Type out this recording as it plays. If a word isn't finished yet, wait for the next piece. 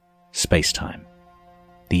Spacetime,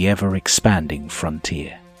 the ever-expanding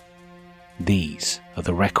frontier. These are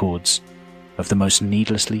the records of the most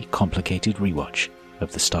needlessly complicated rewatch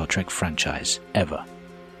of the Star Trek franchise ever.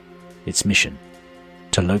 Its mission: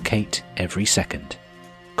 to locate every second,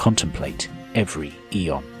 contemplate every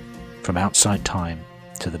eon, from outside time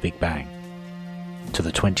to the Big Bang, to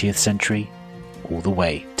the 20th century, all the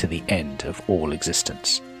way to the end of all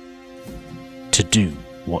existence. To do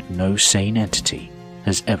what no sane entity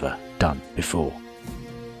has ever done before.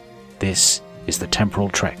 This is the Temporal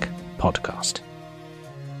Trek podcast.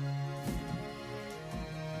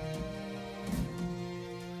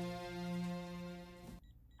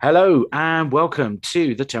 Hello and welcome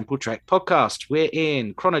to the Temporal Trek podcast. We're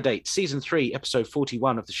in Chronodate, Season 3, Episode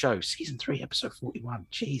 41 of the show. Season 3, Episode 41,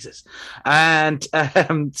 Jesus. And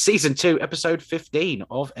Season 2, Episode 15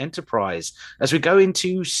 of Enterprise, as we go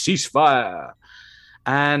into Ceasefire.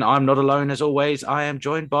 And I'm not alone, as always. I am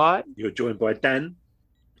joined by... You're joined by Dan.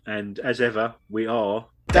 And as ever, we are...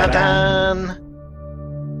 Dan!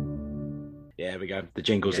 Yeah, there we go. The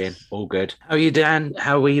jingle's in. All good. How are you, Dan?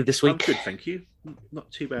 How are you this week? I'm good, thank you. Not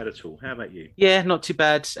too bad at all. How about you? Yeah, not too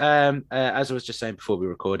bad. As I was just saying before we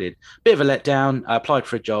recorded, bit of a letdown. I applied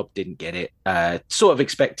for a job, didn't get it. Sort of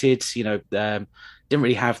expected, didn't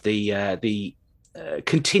really have the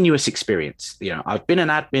continuous experience. I've been an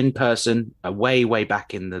admin person way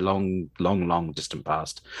back in the long distant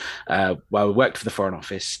past. I worked for the Foreign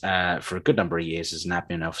Office for a good number of years as an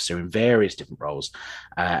admin officer in various different roles,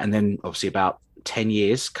 and then obviously about 10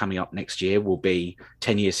 years coming up next year will be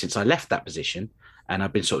 10 years since I left that position. And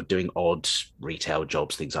I've been sort of doing odd retail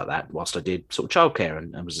jobs, things like that, whilst I did sort of childcare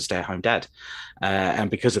and was a stay-at-home dad. And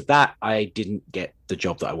because of that, I didn't get the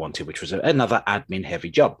job that I wanted, which was another admin-heavy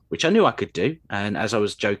job, which I knew I could do. And as I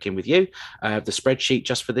was joking with you, the spreadsheet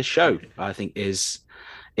just for this show, I think is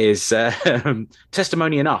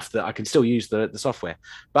testimony enough that I can still use the software,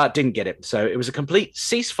 but didn't get it. So it was a complete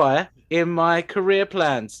ceasefire in my career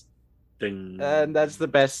plans. Ding. And that's the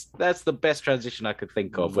best transition I could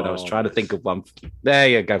think of when I was trying to think of one. There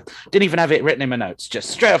you go. Didn't even have it written in my notes,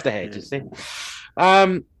 just straight off the head. You see?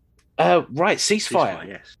 Right, ceasefire.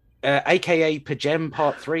 Yes. AKA Pajem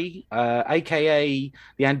Part 3, AKA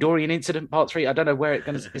the Andorian Incident Part 3. I don't know where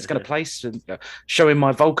it's gonna place. Showing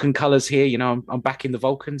my Vulcan colours here. I'm back in the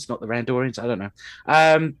Vulcans, not the Randorians. I don't know.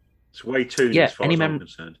 It's way too as far as I'm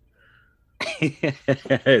concerned.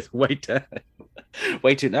 It's way too.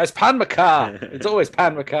 No, it's Pan Makar. It's always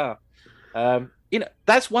Pan Makar.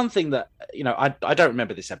 That's one thing that I don't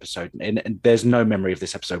remember this episode, and there's no memory of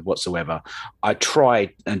this episode whatsoever. I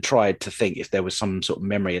tried to think if there was some sort of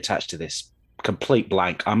memory attached to this. Complete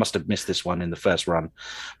blank. I must have missed this one in the first run,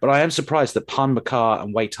 but I am surprised that Pan Makar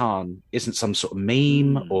and Waitan isn't some sort of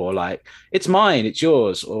meme or like it's mine, it's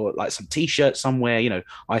yours, or like some T-shirt somewhere.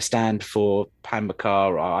 I stand for Pan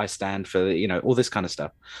Makar, or I stand for all this kind of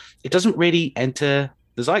stuff. It doesn't really enter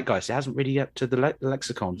the zeitgeist. It hasn't really up to the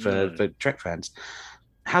lexicon for Trek fans.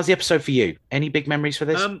 How's the episode for you? Any big memories for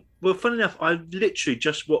this? Well, funny enough, I literally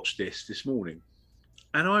just watched this morning,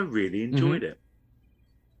 and I really enjoyed it.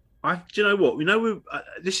 Do you know what?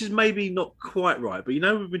 This is maybe not quite right, but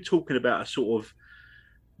we've been talking about a sort of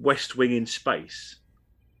West Wing in space.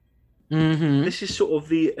 Mm-hmm. This is sort of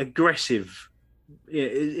the aggressive.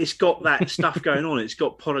 It's got that stuff going on. It's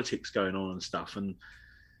got politics going on and stuff, and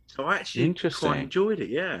so I actually quite enjoyed it.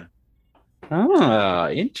 Yeah. Ah,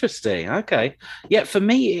 interesting. Okay. Yeah, for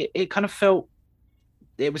me, it kind of felt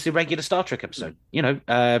it was a regular Star Trek episode.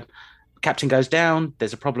 Captain goes down.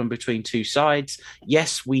 There's a problem between two sides.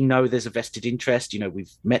 Yes, we know there's a vested interest.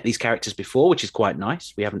 We've met these characters before, which is quite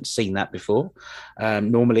nice. We haven't seen that before.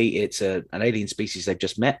 Normally, it's an alien species they've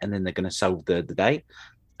just met, and then they're going to solve the day.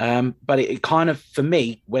 But it kind of, for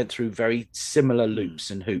me, went through very similar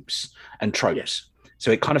loops and hoops and tropes. Yes.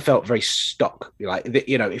 So it kind of felt very stock. Like,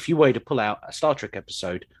 if you were to pull out a Star Trek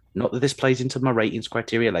episode, not that this plays into my ratings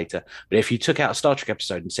criteria later, but if you took out a Star Trek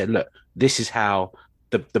episode and said, look, this is how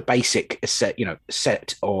the basic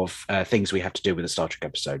set of things we have to do with a Star Trek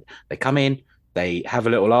episode. They come in, they have a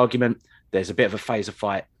little argument, there's a bit of a phaser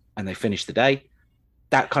fight, and they finish the day.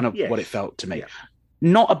 That kind of what it felt to me. Yeah.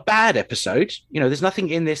 Not a bad episode. There's nothing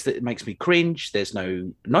in this that makes me cringe. There's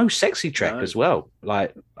no sexy Trek as well.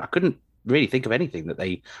 Like, I couldn't really think of anything that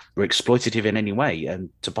they were exploitative in any way. And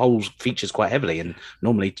T'Pol features quite heavily, and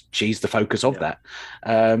normally she's the focus of that.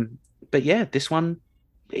 But yeah, this one,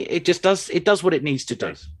 it just does. It does what it needs to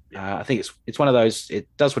do. I think it's one of those. It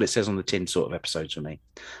does what it says on the tin sort of episodes for me.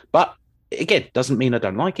 But again, doesn't mean I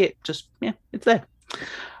don't like it. Just it's there.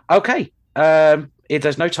 Okay.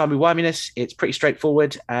 There's no timey-wiminess. It's pretty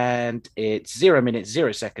straightforward, and it's 0 minutes,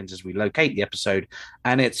 0 seconds as we locate the episode,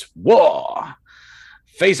 and it's war.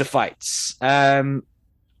 Phaser fights.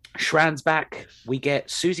 Shran's back. We get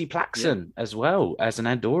Susie Plaxon as well as an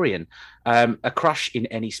Andorian. A crush in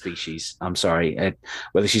any species. I'm sorry.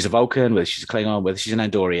 Whether she's a Vulcan, whether she's a Klingon, whether she's an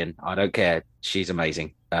Andorian, I don't care. She's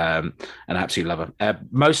amazing. And I absolutely love her.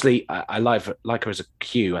 Mostly, I like her as a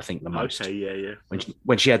Q, I think, the most. Okay, yeah.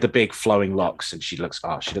 When she had the big flowing locks, and she looks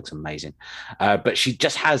amazing. But she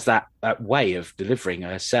just has that way of delivering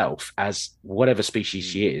herself as whatever species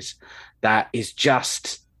she is. That is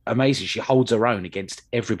just amazing. She holds her own against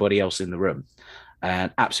everybody else in the room,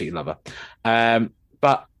 and absolutely love her.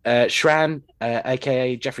 But Shran,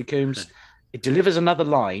 aka Jeffrey Combs, it delivers another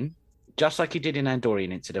line, just like he did in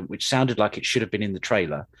Andorian Incident, which sounded like it should have been in the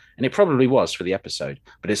trailer, and it probably was for the episode.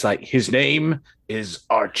 But it's like, his name is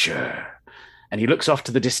Archer, and he looks off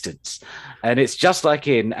to the distance, and it's just like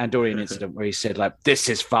in Andorian Incident, where he said, like, this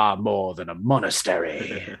is far more than a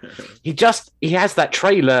monastery. He has that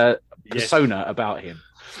trailer persona about him.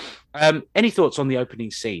 Any thoughts on the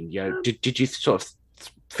opening scene? Did you sort of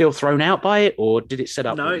feel thrown out by it, or did it set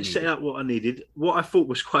up? No, it set up what I needed. What I thought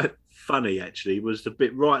was quite funny, actually, was the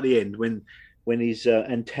bit right at the end when his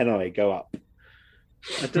antennae go up.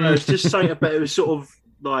 I don't know. It's just something about it was sort of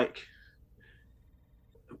like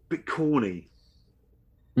a bit corny.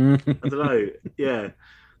 I don't know. Yeah,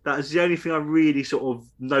 that was the only thing I really sort of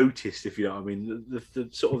noticed, if you know what I mean. The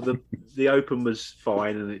sort of the open was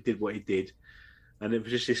fine, and it did what it did. And it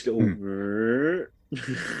was just this little...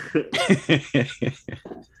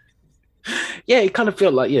 Yeah, it kind of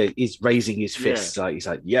felt like he's raising his fists. Like he's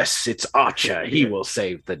like, yes, it's Archer. He will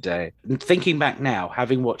save the day. And thinking back now,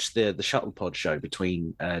 having watched the shuttle pod show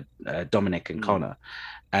between Dominic and Connor,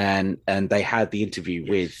 and they had the interview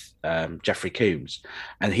with Jeffrey Combs,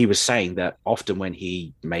 and he was saying that often when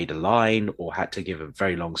he made a line or had to give a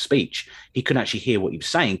very long speech, he couldn't actually hear what he was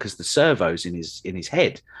saying because the servos in his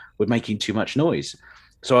head were making too much noise.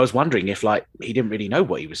 So I was wondering if, like, he didn't really know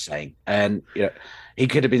what he was saying, and he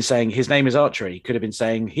could have been saying his name is Archer. He could have been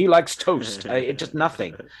saying he likes toast. Just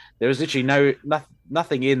nothing. There was literally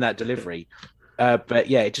nothing in that delivery. But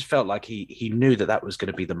yeah, it just felt like he knew that was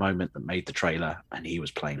going to be the moment that made the trailer, and he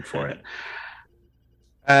was playing for it.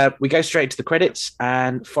 We go straight to the credits,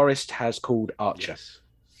 and Forrest has called Archer. Yes.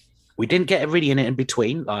 We didn't get really in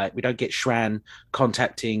between. Like, we don't get Shran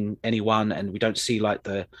contacting anyone, and we don't see like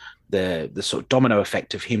the sort of domino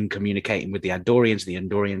effect of him communicating with the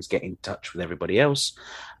Andorians get in touch with everybody else.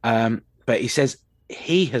 But he says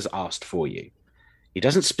he has asked for you. He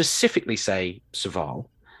doesn't specifically say Soval,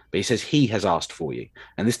 but he says he has asked for you.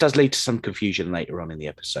 And this does lead to some confusion later on in the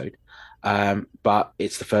episode. But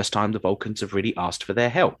it's the first time the Vulcans have really asked for their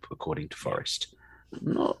help, according to Forrest.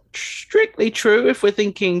 Not strictly true if we're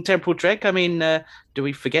thinking Temporal Trek. I mean, do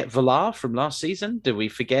we forget Valar from last season? Do we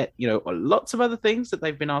forget, lots of other things that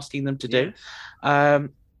they've been asking them to do?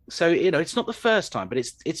 So, it's not the first time, but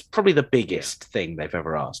it's probably the biggest thing they've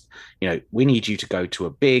ever asked. We need you to go to a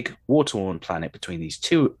big war-torn planet between these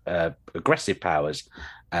two aggressive powers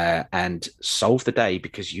and solve the day,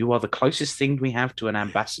 because you are the closest thing we have to an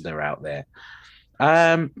ambassador out there.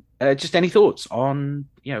 Just any thoughts on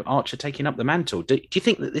Archer taking up the mantle? Do you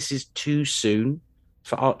think that this is too soon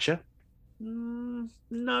for Archer? No,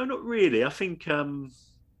 not really. I think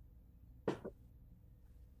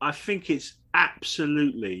it's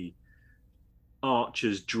absolutely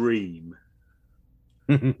Archer's dream.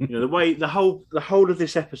 The way the whole of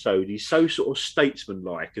this episode, he's so sort of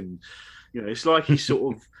statesman-like, and it's like he's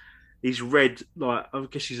sort of he's read, like, I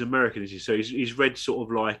guess he's American, is he? So he's read sort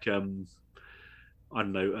of like I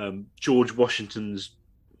don't know, George Washington's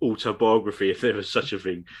autobiography, if there was such a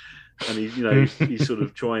thing, and he's sort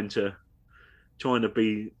of trying to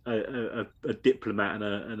be a diplomat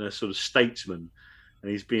and a sort of statesman, and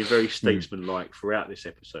he's being very statesman-like throughout this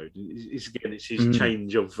episode. It's his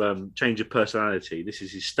change of personality. This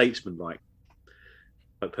is his statesman-like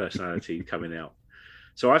personality coming out.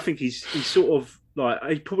 So I think he's sort of like,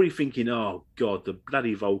 he's probably thinking, oh God, the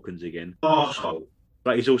bloody Vulcans again. Oh.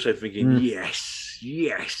 But he's also thinking, yes.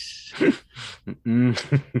 Yeah,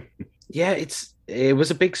 it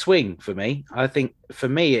was a big swing for me. I think for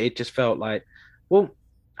me, it just felt like, well,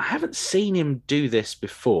 I haven't seen him do this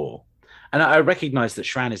before. And I recognize that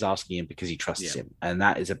Shran is asking him because he trusts him. And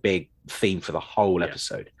that is a big theme for the whole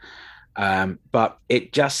episode. But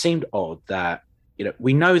it just seemed odd that,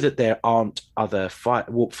 we know that there aren't other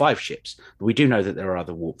Warp 5 ships, but we do know that there are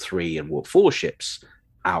other Warp 3 and Warp 4 ships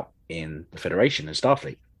out in the Federation and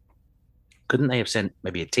Starfleet. Couldn't they have sent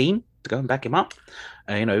maybe a team to go and back him up,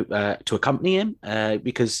 to accompany him?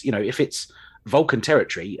 Because, if it's Vulcan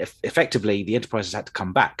territory. Effectively, the Enterprise has had to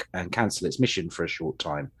come back and cancel its mission for a short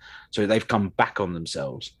time, so they've come back on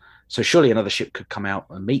themselves. So surely another ship could come out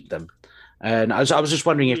and meet them. And I was just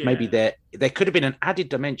wondering if maybe there could have been an added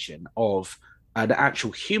dimension of an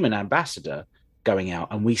actual human ambassador going out,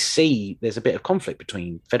 and we see there's a bit of conflict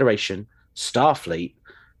between Federation, Starfleet,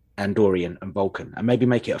 Andorian, and Vulcan, and maybe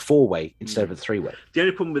make it a 4-way instead of a 3-way. The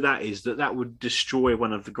only problem with that is that would destroy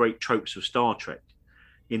one of the great tropes of Star Trek,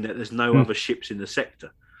 in that there's no other ships in the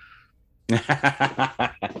sector.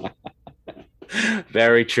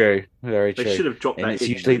 Very true. Very true. They should have dropped and that.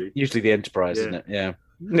 It's usually the Enterprise, isn't it? Yeah.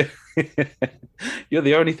 You're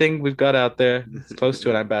the only thing we've got out there close to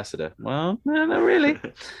an ambassador. Well, no, not really.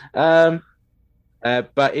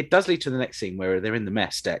 But it does lead to the next scene where they're in the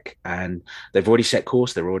mess deck and they've already set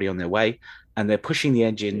course. They're already on their way and they're pushing the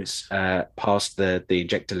engines past the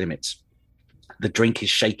injector limits. The drink is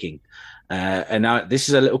shaking. And now this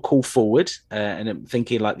is a little call forward. And I'm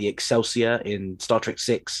thinking like the Excelsior in Star Trek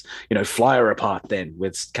 6, fly her apart then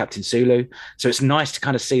with Captain Sulu. So it's nice to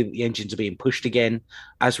kind of see that the engines are being pushed again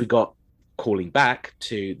as we got calling back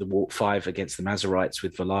to the Warp 5 against the Mazarites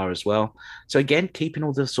with Valar as well. So again, keeping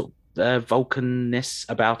all the sort of Vulcan-ness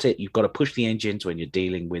about it. You've got to push the engines when you're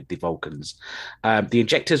dealing with the Vulcans. The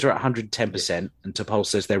injectors are at 110%, and T'Pol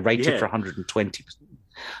says they're rated for 120%.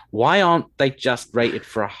 Why aren't they just rated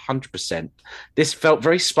for 100%? This felt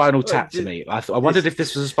very Spinal Tap to me. I wondered if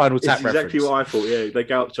this was a Spinal Tap reference. Exactly what I thought. Yeah, they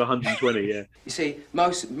go up to 120. Yeah. You see,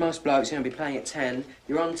 most blokes are going to be playing at 10.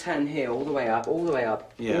 You're on 10 here, all the way up, all the way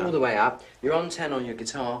up, all the way up. You're on 10 on your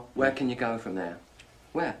guitar. Where can you go from there?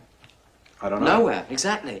 Where? I don't know. Nowhere.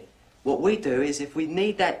 Exactly. What we do is, if we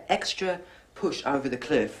need that extra push over the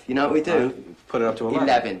cliff, you know what we do? Put it up to 11.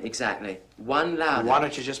 11, exactly. One louder. Why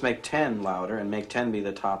don't you just make 10 louder and make 10 be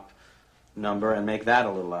the top number and make that a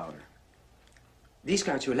little louder? These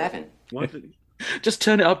go to 11. Just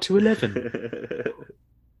turn it up to 11.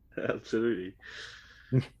 Absolutely.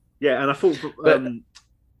 Yeah, and I thought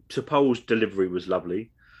T'Pol's delivery was lovely.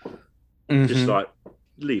 Mm-hmm. Just like,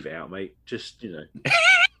 leave it out, mate. Just,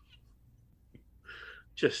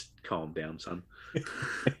 just calm down, son.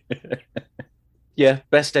 Yeah,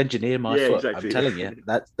 best engineer, my foot. Exactly. I'm telling you,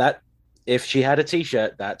 that if she had a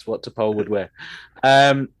T-shirt, that's what T'Pol would wear.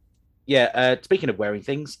 Speaking of wearing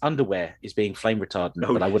things, underwear is being flame retardant,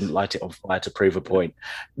 but I wouldn't light it on fire to prove a point.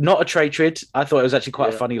 Not a Trade. I thought it was actually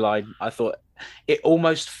quite a funny line. I thought it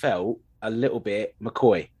almost felt a little bit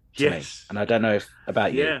McCoy to me, and I don't know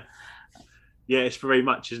about you. Yeah, it's very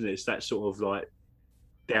much, isn't it? It's that sort of like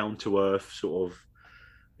down to earth sort of.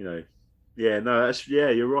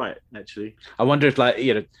 You're right, actually. I wonder if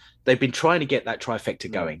they've been trying to get that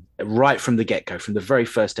trifecta going right from the get-go, from the very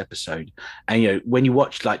first episode. And when you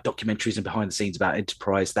watch like documentaries and behind the scenes about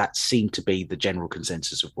Enterprise, that seemed to be the general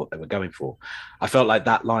consensus of what they were going for. I felt like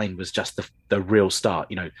that line was just the real start,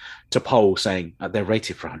 T'Pol saying they're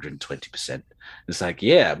rated for 120%. It's like,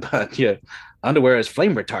 but underwear is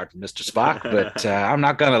flame retardant, Mr. Spock, but I'm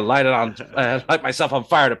not going to light myself on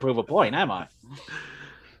fire to prove a point, am I?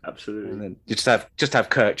 Absolutely. And then you just have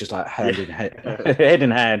Kirk just like head in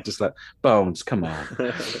hand, just like Bones. Come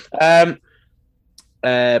on.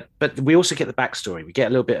 But we also get the backstory. We get a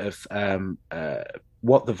little bit of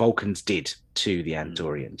what the Vulcans did to the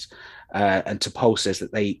Andorians, and T'Pol says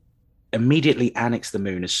that they immediately annexed the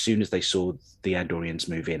moon as soon as they saw the Andorians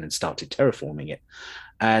move in and started terraforming it.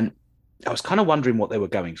 And I was kind of wondering what they were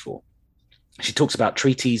going for. She talks about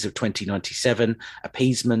treaties of 2097,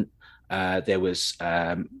 appeasement. There was,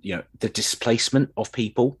 the displacement of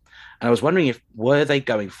people. And I was wondering were they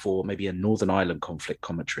going for maybe a Northern Ireland conflict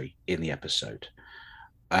commentary in the episode?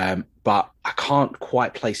 But I can't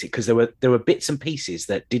quite place it because there were bits and pieces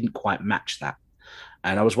that didn't quite match that.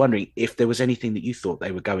 And I was wondering if there was anything that you thought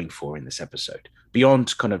they were going for in this episode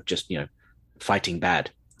beyond kind of just, fighting bad.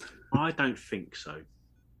 I don't think so.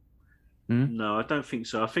 No, I don't think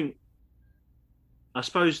so. I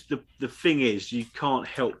suppose the thing is you can't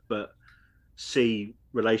help but see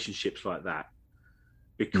relationships like that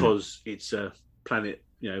because it's a planet,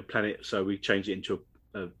 so we change it into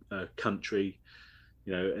a country,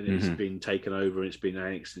 and it's been taken over and it's been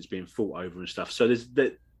annexed and it's been fought over and stuff. So there's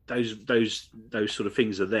those sort of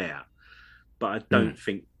things are there, but I don't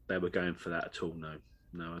think they were going for that at all. No,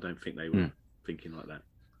 I don't think they were thinking like that.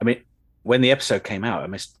 I mean, when the episode came out, it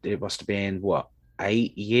must have been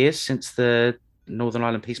 8 years since the Northern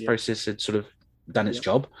Ireland peace process had sort of done its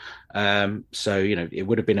job. So, it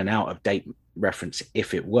would have been an out of date reference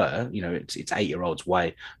if it were, it's 8-year-olds.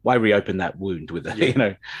 Why reopen that wound with,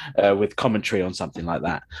 with commentary on something like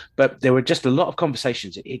that? But there were just a lot of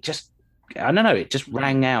conversations. It just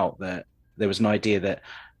rang out that there was an idea that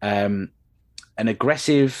an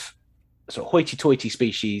aggressive sort of hoity-toity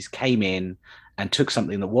species came in and took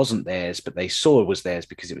something that wasn't theirs, but they saw it was theirs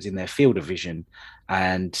because it was in their field of vision,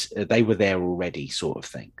 and they were there already, sort of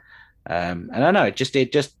thing. And I know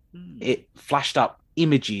it flashed up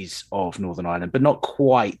images of Northern Ireland, but not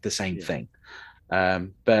quite the same thing.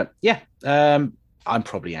 But yeah, I'm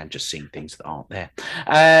probably just seeing things that aren't there.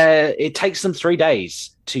 It takes them 3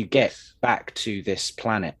 days to get back to this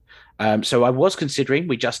planet. So I was considering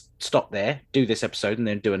we just stop there, do this episode, and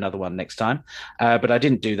then do another one next time. But I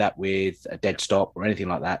didn't do that with a dead stop or anything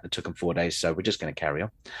like that. It took them 4 days, so we're just going to carry on.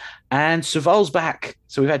 And Saval's back.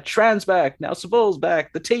 So we've had Shran's back. Now Saval's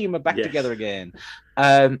back. The team are back together again.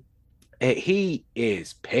 He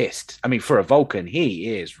is pissed. I mean, for a Vulcan,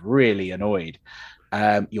 he is really annoyed.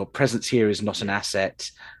 Your presence here is not an asset.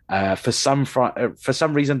 For some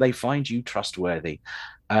reason, they find you trustworthy.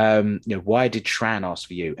 Why did Shran ask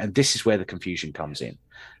for you? And this is where the confusion comes in,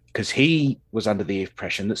 because he was under the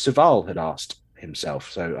impression that Saval had asked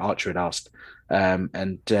himself. So Archer had asked, that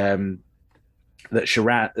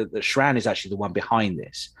Shran is actually the one behind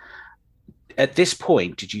this. At this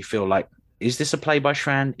point, did you feel like, is this a play by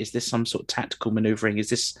Shran? Is this some sort of tactical maneuvering? Is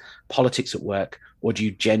this politics at work? Or do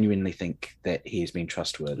you genuinely think that he is being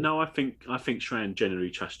trustworthy? No, I think Shran genuinely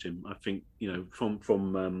trusts him. I think,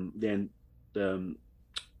 from the end,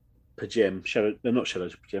 Pajem, not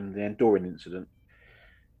Shadows of Pajem, the Andorian incident.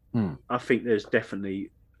 I think there's definitely,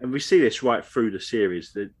 and we see this right through the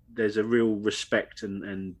series, that there's a real respect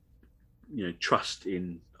and trust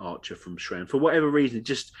in Archer from Shran. For whatever reason,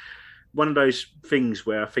 just one of those things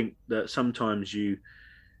where I think that sometimes you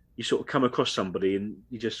sort of come across somebody and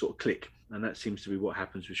you just sort of click, and that seems to be what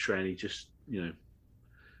happens with Shran. He just,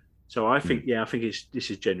 So I think, this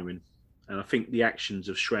is genuine. And I think the actions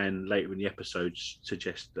of Shran later in the episodes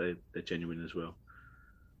suggest they're genuine as well.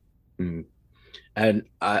 And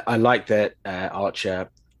I like that Archer,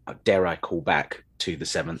 dare I call back to the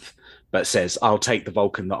 7th, but says, I'll take the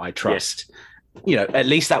Vulcan that I trust. Yes. At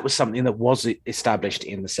least that was something that was established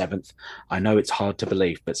in the 7th. I know it's hard to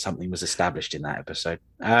believe, but something was established in that episode.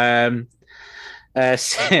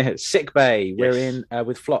 Sick bay. We're in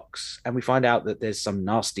with Phlox, and we find out that there's some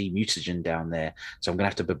nasty mutagen down there, so I'm gonna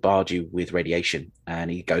have to bombard you with radiation. And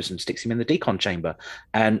he goes and sticks him in the decon chamber,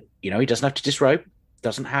 and he doesn't have to disrobe,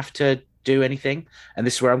 doesn't have to do anything. And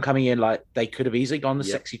this is where I'm coming in, like, they could have easily gone the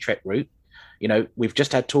sexy Trek route. We've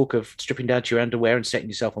just had talk of stripping down to your underwear and setting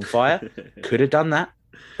yourself on fire. Could have done that,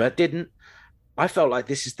 but didn't. I felt like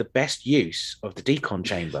this is the best use of the decon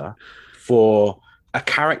chamber for a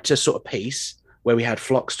character sort of piece, where we had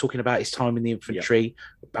Phlox talking about his time in the infantry.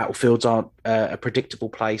 Battlefields aren't a predictable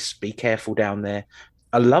place. Be careful down there.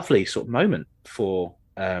 A lovely sort of moment for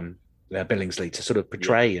Billingsley to sort of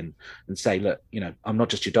portray and say, look, I'm not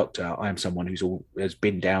just your doctor. I am someone has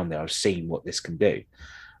been down there. I've seen what this can do.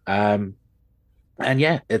 They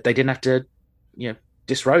didn't have to,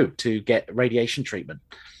 disrobe to get radiation treatment.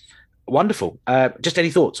 Wonderful. Just any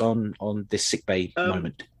thoughts on this sickbay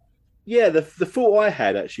moment? Yeah, the thought I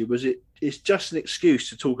had actually was it's just an excuse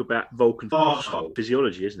to talk about Vulcan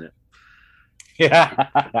physiology, isn't it? Yeah.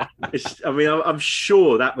 I'm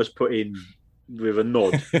sure that was put in with a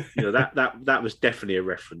nod. That was definitely a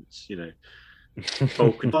reference.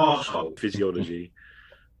 Vulcan physiology.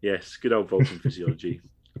 Yes, good old Vulcan physiology.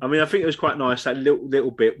 I think it was quite nice, that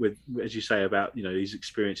little bit with, as you say, about his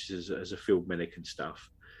experiences as a field medic and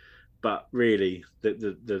stuff. But really,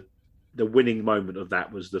 the winning moment of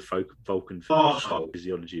that was the Vulcan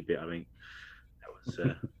physiology bit. I think that was,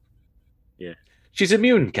 She's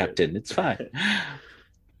immune, Captain. It's fine.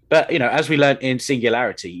 But, as we learned in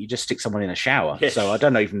Singularity, you just stick someone in a shower. Yes. So I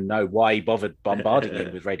don't even know why he bothered bombarding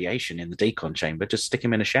him with radiation in the decon chamber. Just stick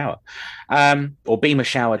him in a shower. Or beam a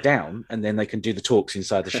shower down, and then they can do the talks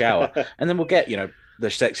inside the shower. And then we'll get, the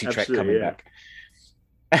sexy Trek coming back.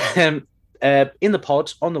 In the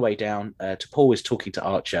pod, on the way down, T'Pol is talking to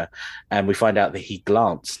Archer, and we find out that he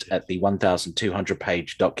glanced at the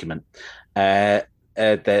 1,200-page document. They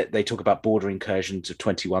talk about border incursions of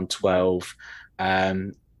 2112.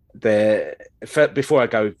 Before I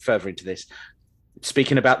go further into this,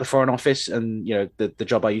 speaking about the Foreign Office and the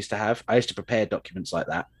job I used to have, I used to prepare documents like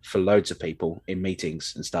that for loads of people in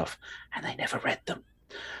meetings and stuff, and they never read them.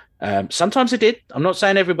 Sometimes I did. I'm not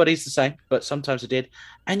saying everybody's the same, but sometimes I did.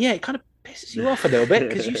 And it kind of pisses you off a little bit,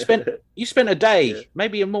 because you spent a day,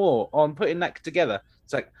 maybe more, on putting that together.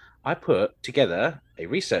 It's like, I put together a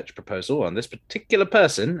research proposal on this particular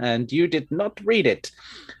person, and you did not read it.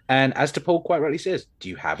 And as T'Pol quite rightly says, do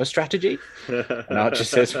you have a strategy? And Archer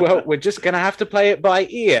says, well, we're just going to have to play it by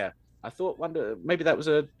ear. I thought, maybe that was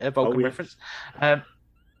a Vulcan reference. And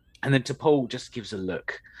then T'Pol just gives a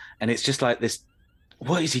look, and it's just like this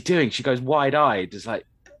what is he doing? She goes wide-eyed. It's like,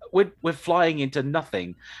 we're flying into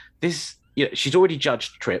nothing. This, she's already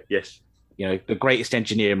judged Trip. Yes. The greatest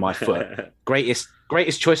engineer in my foot, greatest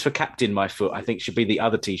choice for captain my foot, I think should be the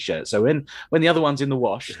other T-shirt. So when the other one's in the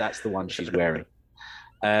wash, that's the one she's wearing.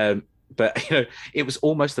 But it was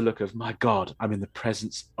almost the look of, my God, I'm in the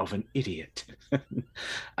presence of an idiot.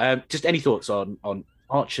 Just any thoughts on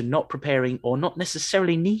Archer not preparing or not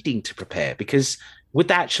necessarily needing to prepare? Because would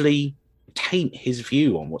that actually taint his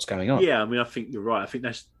view on what's going on? Yeah, I mean, I think you're right. I think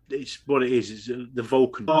it's what it is. It's the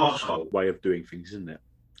Vulcan way of doing things, isn't it?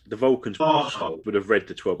 The Vulcans would have read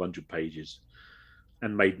the 1,200 pages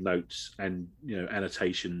and made notes and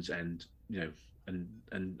annotations and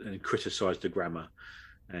and criticised the grammar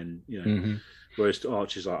and whereas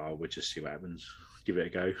Archer's like, oh, we'll just see what happens, give it a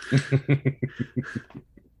go.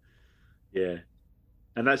 Yeah,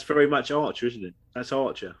 and that's very much Archer, isn't it? That's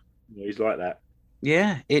Archer. He's like that.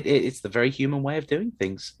 Yeah, it's the very human way of doing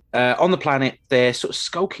things. On the planet, they're sort of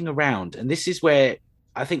skulking around, and this is where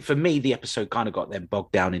I think for me, the episode kind of got them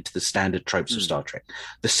bogged down into the standard tropes of Star Trek.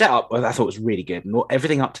 The setup, I thought was really good. And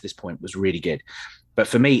everything up to this point was really good. But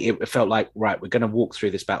for me, it felt like, right, we're going to walk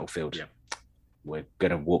through this battlefield. Yeah. We're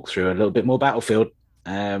going to walk through a little bit more battlefield.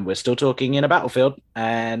 We're still talking in a battlefield.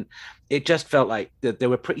 And it just felt like there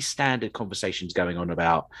were pretty standard conversations going on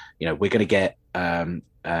about, we're going to get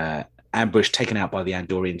ambush taken out by the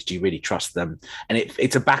Andorians. Do you really trust them? And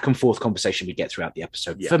it's a back and forth conversation we get throughout the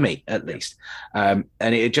episode, for me at least. And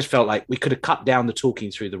it just felt like we could have cut down the talking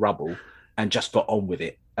through the rubble and just got on with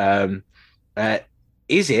it.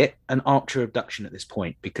 Is it an Archer abduction at this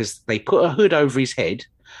point? Because they put a hood over his head.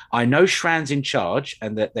 I know Shran's in charge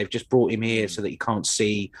and that they've just brought him here so that he can't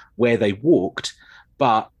see where they walked,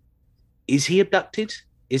 but is he abducted?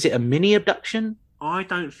 Is it a mini abduction? I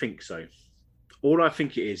don't think so. All I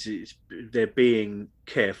think it is they're being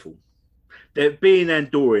careful. They're being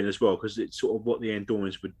Andorian as well, because it's sort of what the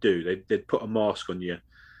Andorians would do. They'd put a mask on you,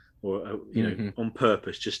 or on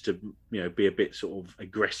purpose, just to be a bit sort of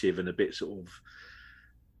aggressive and a bit sort of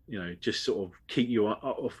just sort of keep you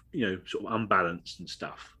off, sort of unbalanced and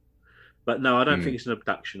stuff. But no, I don't think it's an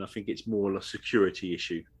abduction. I think it's more a security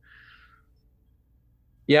issue.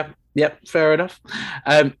 Yep, fair enough.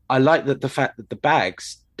 I like the fact that the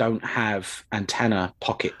bags don't have antenna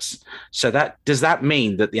pockets. So does that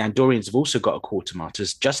mean that the Andorians have also got a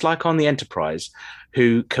quartermatters, just like on the Enterprise,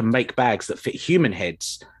 who can make bags that fit human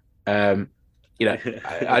heads? I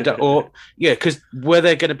don't, because were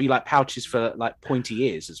there going to be like pouches for like pointy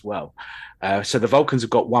ears as well? So the Vulcans have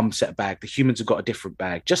got one set of bag, the humans have got a different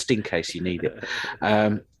bag, just in case you need it.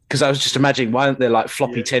 Because I was just imagining, why aren't there like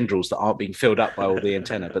floppy tendrils that aren't being filled up by all the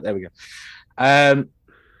antenna? But there we go.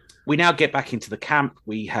 We now get back into the camp.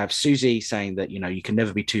 We have Susie saying that, you can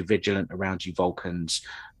never be too vigilant around you Vulcans.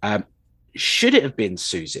 Should it have been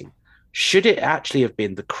Susie? Should it actually have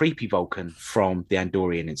been the creepy Vulcan from the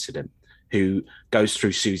Andorian incident who goes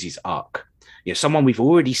through Susie's arc? Someone we've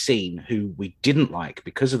already seen who we didn't like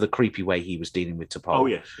because of the creepy way he was dealing with T'Pol. Oh,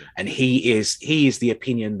 yes. Yeah. And he is the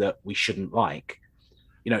opinion that we shouldn't like.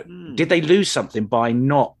 Did they lose something by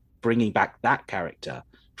not bringing back that character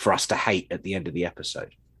for us to hate at the end of the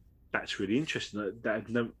episode? That's really interesting. That had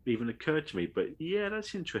never even occurred to me. But yeah,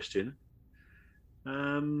 that's interesting.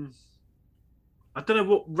 I don't know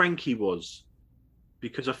what rank he was,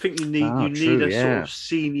 because I think you need a sort of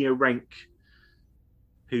senior rank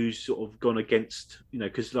who's sort of gone against,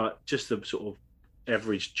 because like just the sort of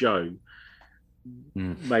average Joe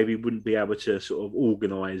maybe wouldn't be able to sort of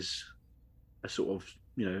organise a sort of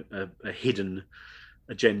a hidden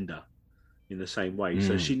agenda in the same way.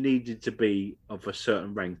 So she needed to be of a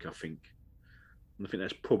certain rank, I think. And I think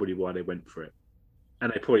that's probably why they went for it.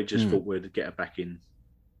 And they probably just thought we'd get her back in,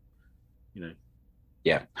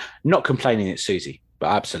 Yeah. Not complaining it's Susie, but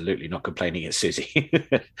absolutely not complaining it's Susie.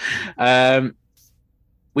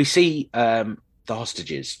 We see the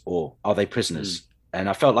hostages, or are they prisoners? And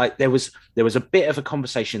I felt like there was a bit of a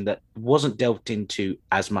conversation that wasn't delved into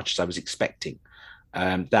as much as I was expecting.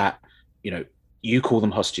 That, you call them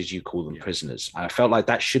hostages, you call them prisoners. And I felt like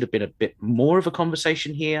that should have been a bit more of a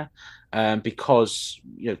conversation here, because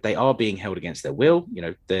they are being held against their will.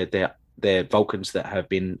 They're Vulcans that have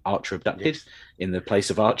been Archer abducted in the place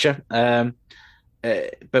of Archer.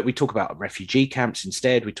 But we talk about refugee camps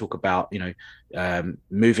instead. We talk about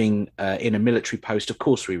moving in a military post. Of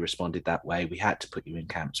course, we responded that way. We had to put you in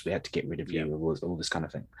camps. We had to get rid of you. All this kind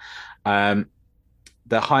of thing.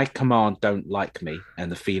 The high command don't like me,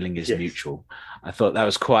 and the feeling is mutual. I thought that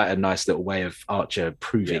was quite a nice little way of Archer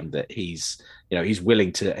proving that he's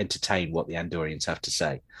willing to entertain what the Andorians have to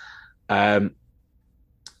say.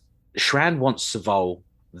 Shran wants Soval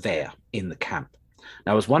there in the camp.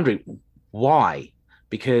 Now, I was wondering why,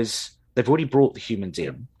 because they've already brought the humans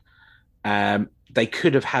in. They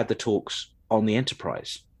could have had the talks on the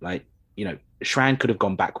Enterprise. Like, Shran could have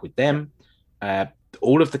gone back with them.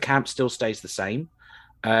 All of the camp still stays the same.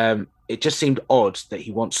 It just seemed odd that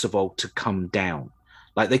he wants Savol to come down.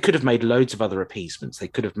 Like, they could have made loads of other appeasements. They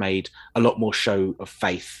could have made a lot more show of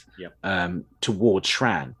faith towards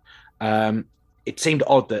Shran. It seemed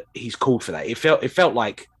odd that he's called for that. It felt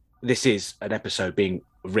like this is an episode being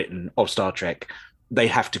written of Star Trek. They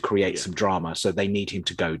have to create some drama, so they need him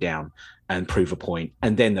to go down and prove a point,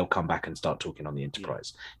 and then they'll come back and start talking on the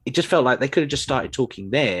Enterprise. It just felt like they could have just started talking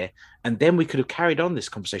there, and then we could have carried on this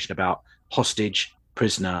conversation about hostage,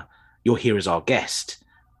 prisoner, you're here as our guest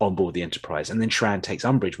on board the Enterprise. And then Shran takes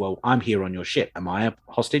umbrage. Well, I'm here on your ship. Am I a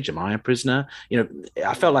hostage? Am I a prisoner?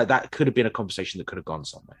 I felt like that could have been a conversation that could have gone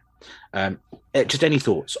somewhere. Just any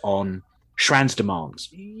thoughts on Shran's demands?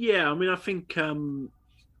 Yeah, I mean, I think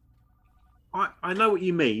I know what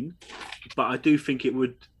you mean, but I do think it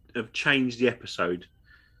would have changed the episode,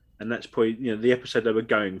 and that's probably the episode they were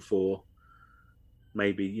going for.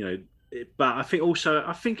 Maybe but I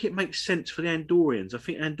think it makes sense for the Andorians. I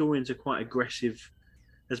think Andorians are quite aggressive,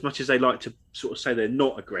 as much as they like to sort of say they're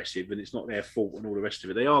not aggressive and it's not their fault and all the rest of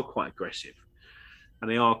it. They are quite aggressive,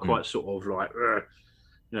 and they are quite sort of like,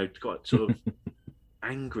 quite sort of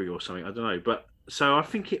angry or something. I don't know, but so I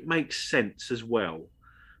think it makes sense as well.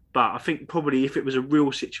 But I think probably if it was a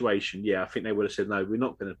real situation, I think they would have said, no, we're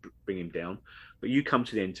not going to bring him down. But you come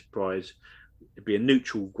to the Enterprise, it'd be a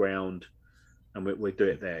neutral ground, and we'll do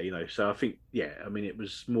it there, So I think, it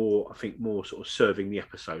was more sort of serving the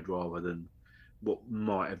episode rather than what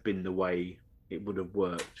might have been the way it would have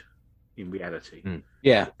worked in reality.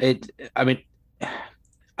 Yeah,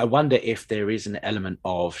 I wonder if there is an element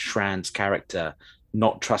of Shran's character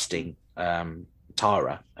not trusting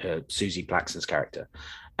Tara, Susie Blackson's character,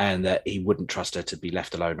 and that he wouldn't trust her to be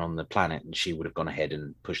left alone on the planet, and she would have gone ahead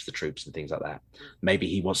and pushed the troops and things like that. Maybe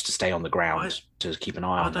he wants to stay on the ground to keep an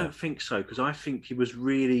eye on her. I don't think so, because I think he was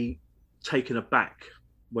really taken aback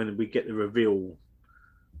when we get the reveal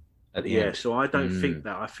at the end. So I don't think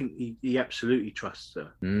that. I think he absolutely trusts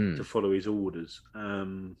her to follow his orders.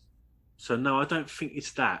 So no, I don't think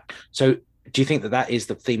it's that. So do you think that is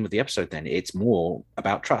the theme of the episode then? It's more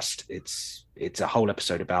about trust. It's a whole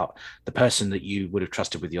episode about the person that you would have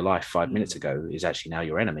trusted with your life 5 minutes ago is actually now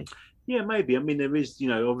your enemy. Yeah, maybe. I mean, there is,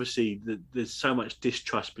 obviously there's so much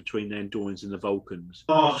distrust between the Andorians and the Vulcans.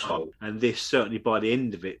 And this, certainly by the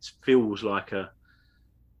end of it, feels like a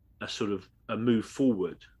sort of a move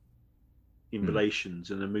forward in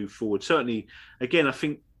relations and a move forward. Certainly, again, I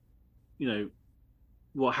think,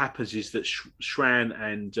 what happens is that Shran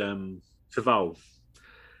and Savol,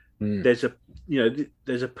 there's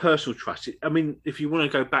a personal trust. I mean, if you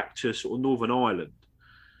want to go back to sort of Northern Ireland,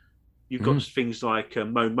 you've got things like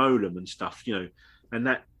Mo Molam and stuff, and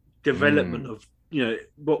that development of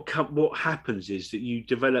what happens is that you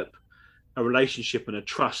develop a relationship and a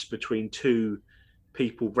trust between two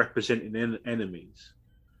people representing enemies,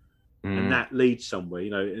 and that leads somewhere,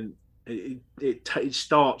 and it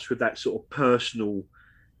starts with that sort of personal,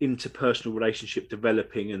 interpersonal relationship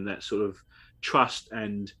developing, and that sort of trust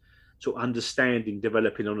and sort of understanding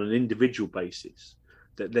developing on an individual basis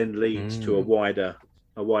that then leads to a wider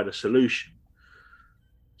solution.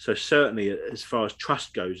 So certainly as far as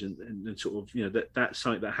trust goes and sort of, that's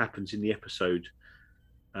something that happens in the episode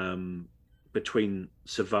between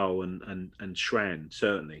Savol and Shran,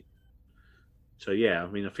 certainly. So I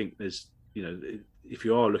mean, I think there's, if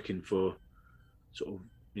you are looking for sort of,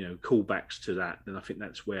 callbacks to that, then I think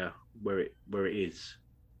that's where it is.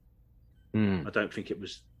 I don't think it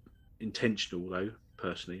was intentional though,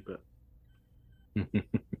 personally, but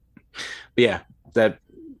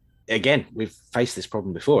again, we've faced this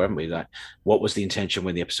problem before, haven't we? Like, what was the intention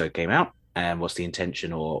when the episode came out, and what's the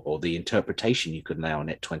intention or the interpretation you could lay on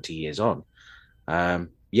it 20 years on? I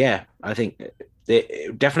think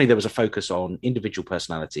definitely there was a focus on individual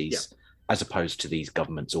personalities as opposed to these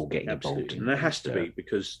governments all getting involved. And there has to be,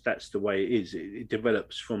 because that's the way it is. It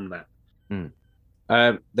develops from that.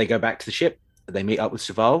 They go back to the ship. They meet up with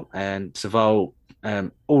Savol, and Savol,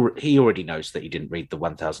 he already knows that he didn't read the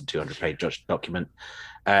 1,200-page document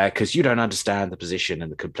because you don't understand the position and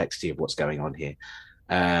the complexity of what's going on here.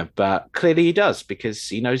 But clearly he does, because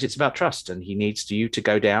he knows it's about trust, and he needs you to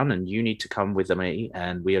go down, and you need to come with me,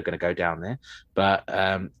 and we are going to go down there. But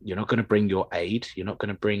you're not going to bring your aid. You're not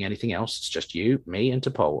going to bring anything else. It's just you, me, and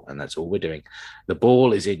T'Pol, and that's all we're doing. The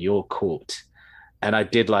ball is in your court. And I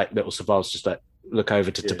did like little Savol's just like look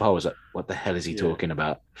over to T'Pol. I was like, what the hell is he talking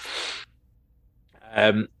about?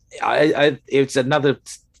 It's another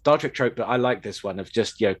Star Trek trope, but I like this one of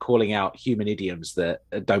just calling out human idioms that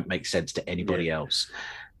don't make sense to anybody else.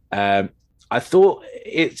 I thought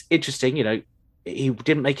it's interesting. He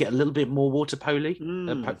didn't make it a little bit more water polo-y,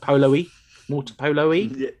 water polo-y.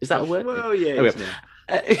 Is that a word? Well, yeah.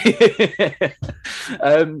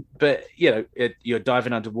 But you're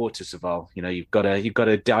diving underwater, Saval. You've got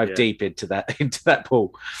to dive deep into that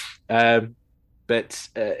pool.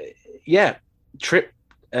 Trip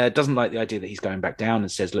doesn't like the idea that he's going back down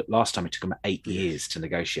and says, look, last time it took him 8 years to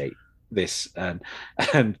negotiate this, and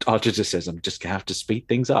Archer just says, I'm just gonna have to speed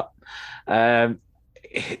things up.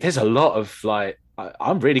 There's a lot of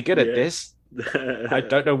I'm really good at this. I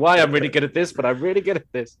don't know why I'm really good at this, but I'm really good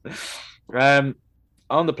at this.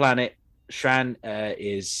 On the planet, Shran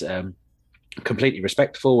is completely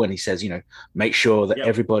respectful, and he says, make sure that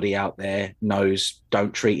everybody out there knows,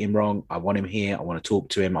 don't treat him wrong. I want him here. I want to talk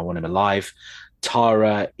to him. I want him alive.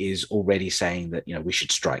 Tara is already saying that, we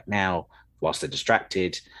should strike now whilst they're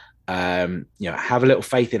distracted. Have a little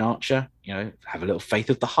faith in Archer, have a little faith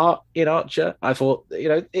of the heart in Archer. I thought,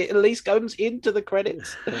 it at least goes into the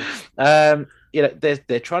credits. They're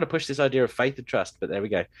trying to push this idea of faith and trust, but there we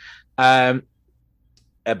go. But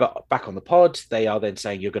back on the pod, they are then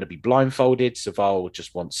saying you're going to be blindfolded. Saval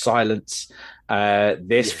just wants silence.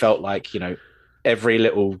 This felt like, every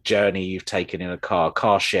little journey you've taken in a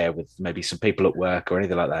car share with maybe some people at work or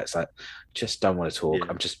anything like that. It's like, just don't want to talk.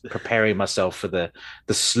 I'm just preparing myself for the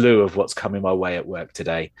slew of what's coming my way at work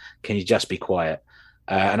today. Can you just be quiet?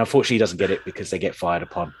 And unfortunately, he doesn't get it because they get fired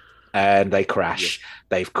upon and they crash.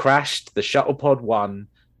 They've crashed the shuttle pod 1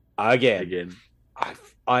 again.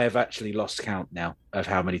 I have actually lost count now of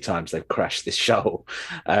how many times they've crashed this shuttle.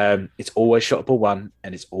 It's always shuttle pod 1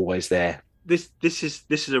 and it's always there. This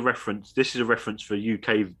is a reference. This is a reference for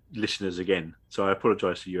UK listeners again. So I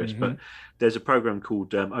apologise to US, but there's a program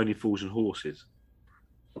called Only Fools and Horses,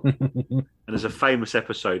 and there's a famous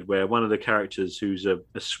episode where one of the characters, who's a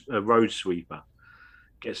road sweeper,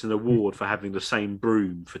 gets an award for having the same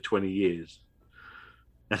broom for 20 years.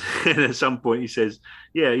 And at some point he says,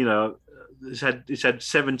 it's had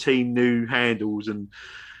 17 new handles and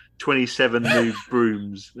 27 new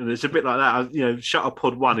brooms, and it's a bit like that. Shuttle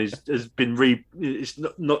pod 1 has been it's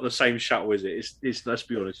not the same shuttle, is it? It's let's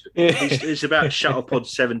be honest. It's about shuttle pod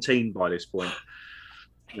 17 by this point.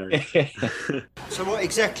 So what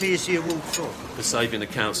exactly is the award for? For saving the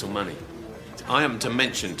council money. I am to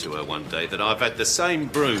mention to her one day that I've had the same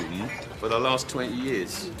broom for the last 20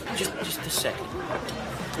 years. Just a second.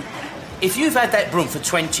 If you've had that broom for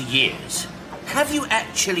 20 years, have you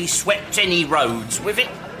actually swept any roads with it?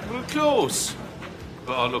 Well, of course.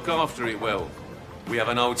 But I look after it well. We have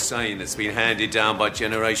an old saying that's been handed down by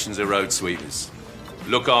generations of road sweepers.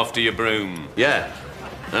 Look after your broom. Yeah,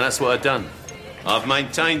 and that's what I've done. I've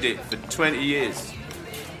maintained it for 20 years.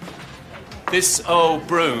 This old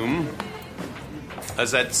broom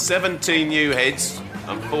has had 17 new heads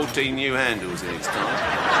and 14 new handles in its time.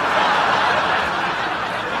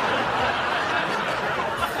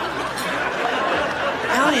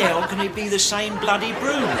 How the hell can it be the same bloody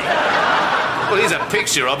broom then? Well, here's a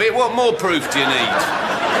picture of it. What more proof do you need?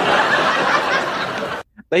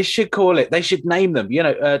 They should call it. They should name them.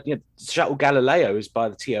 Shuttle Galileo is by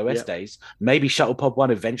the TOS days. Maybe Shuttle Pod 1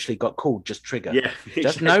 eventually got called just Trigger. Yeah,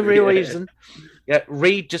 just no real reason. Yeah,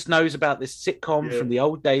 Reed just knows about this sitcom from the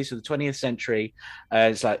old days of the 20th century.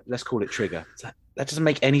 It's like, let's call it Trigger. It's like, that doesn't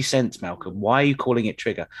make any sense, Malcolm. Why are you calling it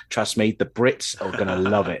Trigger? Trust me, the Brits are going to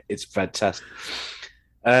love it. It's fantastic.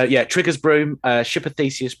 Trigger's broom, Ship of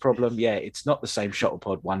Theseus problem. Yeah, it's not the same shuttle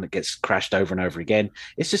pod 1 that gets crashed over and over again.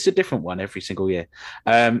 It's just a different one every single year.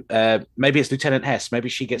 Maybe it's Lieutenant Hess. Maybe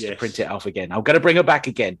she gets to print it off again. I'm going to bring her back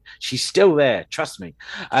again. She's still there. Trust me.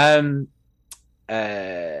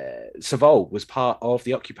 Saval was part of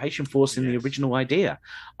the occupation force in the original idea.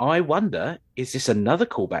 I wonder, is this another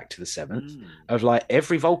callback to the 7th of like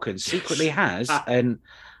every Vulcan secretly has an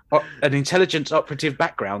intelligence operative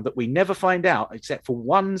background that we never find out except for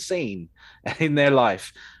one scene in their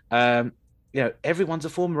life. Everyone's a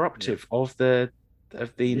former operative of the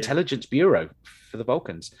intelligence bureau for the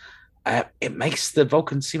Vulcans. It makes the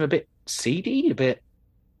Vulcans seem a bit seedy, a bit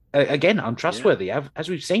again untrustworthy, as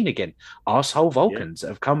we've seen again. Arsehole Vulcans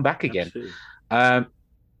have come back again. Shran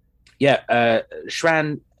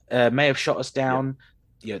may have shot us down.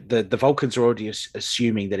 The Vulcans are already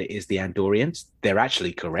assuming that it is the Andorians. They're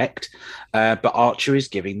actually correct, but Archer is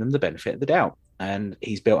giving them the benefit of the doubt, and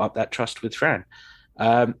he's built up that trust with Shran.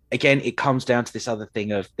 Again, it comes down to this other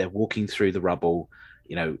thing of they're walking through the rubble.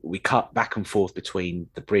 we cut back and forth between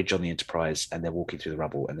the bridge on the Enterprise and they're walking through the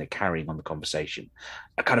rubble and they're carrying on the conversation.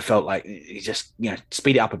 I kind of felt like you just,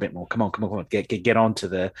 speed it up a bit more. Come on. Get on to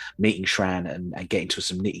the meeting Shran and get into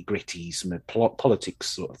some nitty gritty, some politics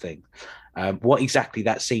sort of thing. What exactly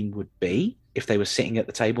that scene would be if they were sitting at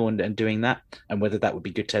the table and doing that, and whether that would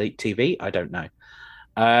be good TV, I don't know.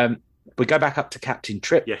 We go back up to Captain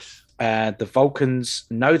Trip. Yes. The Vulcans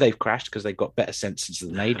know they've crashed because they've got better senses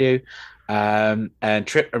than they do. And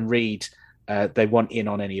Trip and Reed, they want in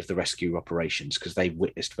on any of the rescue operations because they've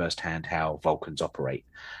witnessed firsthand how Vulcans operate.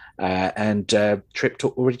 And Trip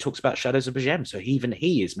already talks about Shadows of B'Jem, so even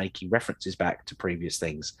he is making references back to previous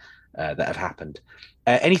things that have happened.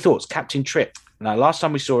 Any thoughts, Captain Trip? Now, last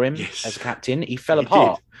time we saw him as a captain, he fell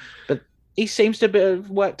apart, but he seems to have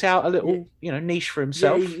worked out a little, niche for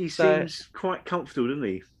himself. Yeah, he seems quite comfortable, doesn't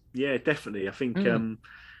he? Yeah, definitely. I think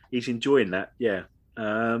he's enjoying that. Yeah.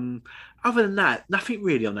 Other than that, nothing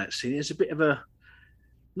really on that scene. It's a bit of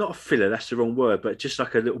not a filler, that's the wrong word, but just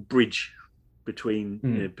like a little bridge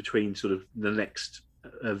between between sort of the next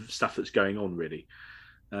stuff that's going on, really.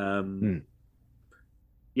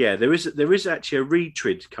 Yeah, there is actually a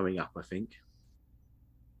retread coming up, I think.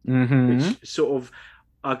 Which sort of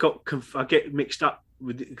I get mixed up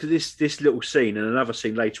with because this little scene and another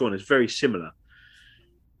scene later on is very similar.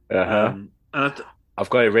 And I've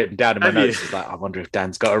got it written down in my notes. It's like, I wonder if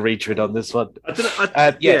Dan's got a retread on this one. I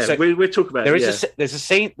don't know. So we're talking about there's a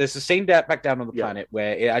scene back down on the planet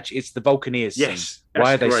where it's the Buccaneers scene.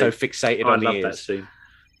 Why are they so fixated on the ears? I love that scene.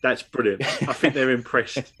 That's brilliant. I think they're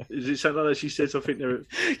impressed. Is it something like that she says? I think they're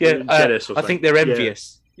jealous or something. I think they're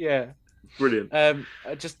envious. Yeah. Brilliant.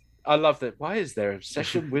 I love that. Why is there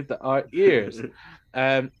obsession with our ears?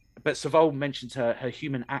 But Savole mentions her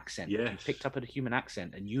human accent. Yes. You picked up a human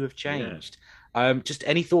accent, and you have changed. Yeah. Just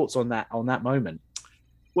any thoughts on that moment?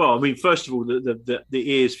 Well, I mean, first of all, the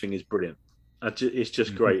ears thing is brilliant. It's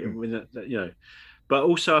just great. I mean, but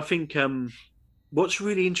also I think what's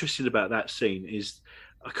really interesting about that scene is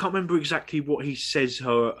I can't remember exactly what he says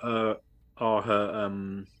are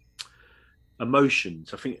her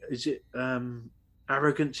emotions. I think is it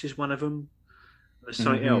arrogance is one of them. There's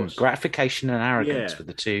something else. Gratification and arrogance were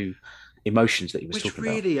the two emotions that he was talking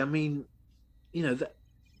about. Which really, I mean,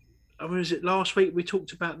 was it last week we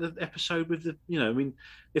talked about the episode with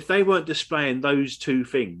if they weren't displaying those two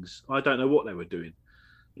things, I don't know what they were doing.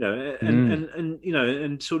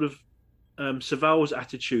 And sort of Saval's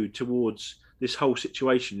attitude towards this whole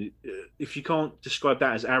situation, if you can't describe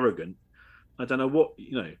that as arrogant, I don't know what,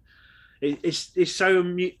 it's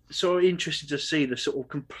so interesting to see the sort of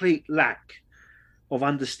complete lack of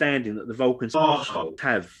understanding that the Vulcans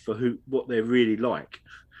have for what they're really like.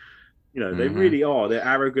 They really are. They're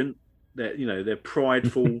arrogant. They're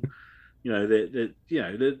prideful.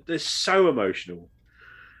 They're so emotional.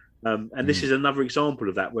 And this is another example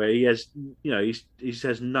of that, where he has, he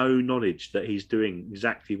has no knowledge that he's doing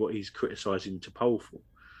exactly what he's criticising T'Pol for.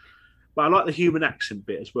 But I like the human accent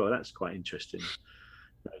bit as well. That's quite interesting.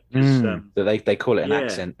 They call it an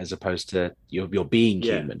accent as opposed to you're being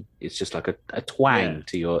human. It's just like a twang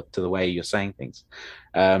to the way you're saying things.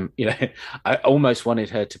 I almost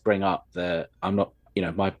wanted her to bring up I'm not.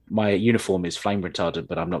 My uniform is flame retardant,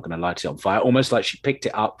 but I'm not going to light it on fire. Almost like she picked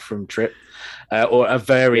it up from Trip, or a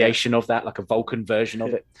variation of that, like a Vulcan version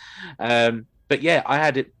of it. But yeah, I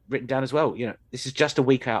had it written down as well. This is just a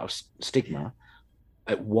week out of Stigma.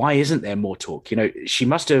 Why isn't there more talk? She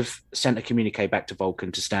must have sent a communique back to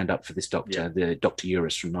Vulcan to stand up for this doctor, the Dr.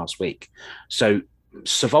 Eurus from last week. So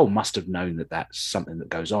Savole must have known that that's something that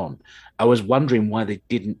goes on. I was wondering why they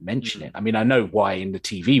didn't mention it. I mean, I know why in the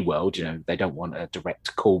TV world, they don't want a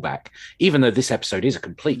direct callback, even though this episode is a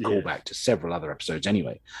complete callback to several other episodes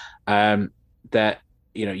anyway. That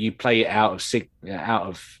you play it out of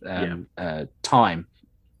time.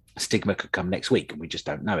 Stigma could come next week, and we just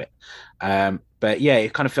don't know it. But yeah,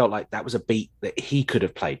 it kind of felt like that was a beat that he could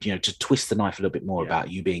have played, to twist the knife a little bit more about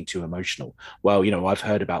you being too emotional. Well, I've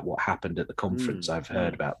heard about what happened at the conference. I've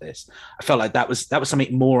heard about this. I felt like that was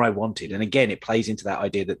something more I wanted. And again, it plays into that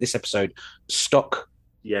idea that this episode Star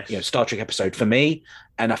Trek episode for me.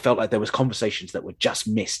 And I felt like there was conversations that were just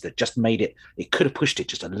missed, that just made it could have pushed it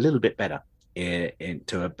just a little bit better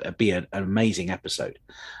to be an amazing episode.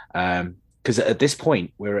 Because at this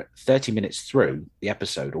point, we're at 30 minutes through the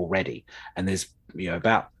episode already, and there's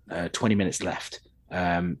about 20 minutes left.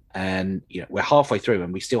 And we're halfway through,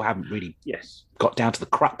 and we still haven't really got down to the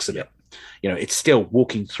crux of it. It's still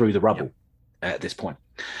walking through the rubble at this point.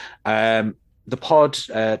 the pod,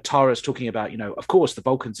 Tara's talking about, of course, the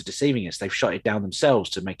Vulcans are deceiving us. They've shut it down themselves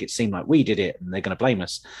to make it seem like we did it, and they're going to blame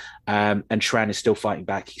us. And Shran is still fighting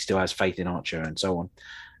back. He still has faith in Archer and so on.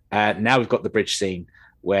 Now we've got the bridge scene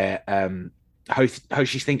where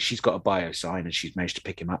Hoshi thinks she's got a bio sign and she's managed to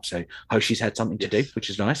pick him up. So Hoshi's had something to do, which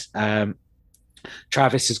is nice.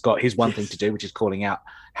 Travis has got his one thing to do, which is calling out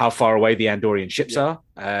how far away the Andorian ships are.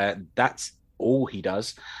 That's all he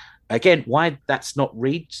does. Again, why that's not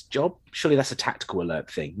Reed's job? Surely that's a tactical alert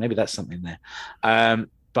thing. Maybe that's something there.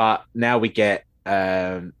 But now we get, what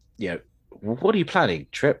are you planning,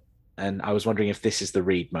 Trip? And I was wondering if this is the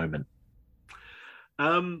Reed moment.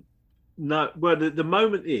 No, well, the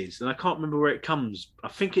moment is, and I can't remember where it comes. I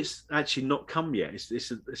think it's actually not come yet.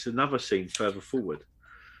 It's another scene further forward.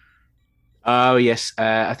 Oh, yes.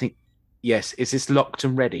 I think, yes. Is this locked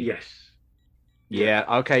and ready? Yes. Yeah.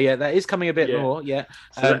 Okay. Yeah, that is coming a bit more. Yeah.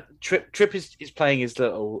 So Trip is playing his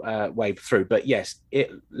little way through, but yes,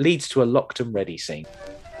 it leads to a locked and ready scene.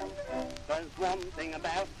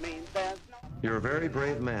 You're a very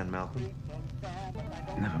brave man, Malcolm.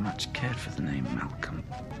 Never much cared for the name Malcolm.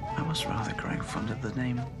 I was rather growing fond of the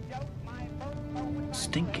name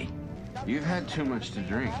Stinky. You've had too much to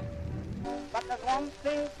drink. But there's one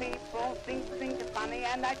thing people seem to think is funny,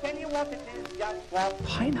 and I tell you what, it is just what.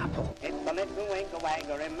 Pineapple. It's a little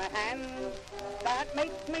winker-wagger in my hand that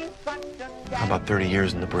makes me such a... How about 30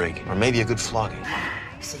 years in the brig? Or maybe a good flogging?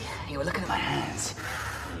 See, you were looking at my hands.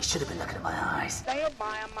 You should have been looking at my eyes. They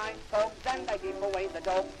admire my folks, and I give away the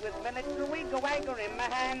dogs with my little winker-wagger in my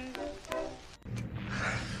hand.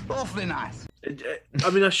 Awfully nice. I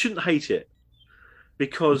mean, I shouldn't hate it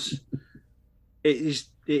because it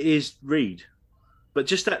is Reed, but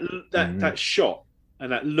just that shot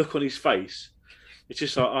and that look on his face, it's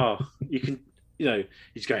just like, you can,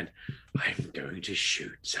 he's going, I'm going to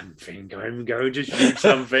shoot something. I'm going to shoot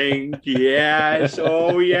something. Yes,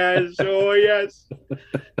 oh yes, oh yes.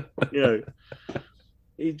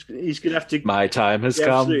 He's going to have to. My time has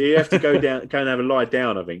come. You have to go and have a lie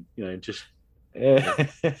down. I think just.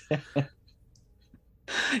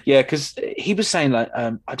 Yeah, because he was saying like,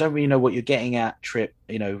 I don't really know what you're getting at, Trip.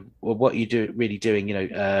 Or what you really doing.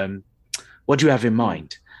 What do you have in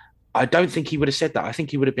mind? I don't think he would have said that. I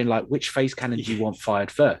think he would have been like, which phase cannon do you want fired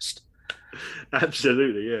first?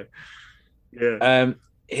 Absolutely, yeah.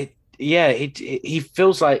 He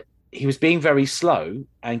feels like he was being very slow,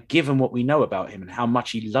 and given what we know about him and how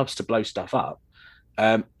much he loves to blow stuff up,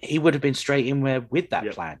 he would have been straight in with that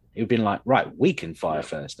plan. He would have been like, right, we can fire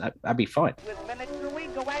first. That'd be fine.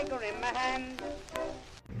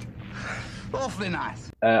 Awfully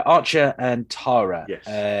nice. Archer and Tara.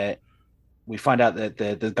 Yes. We find out that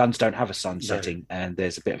the guns don't have a sun setting, and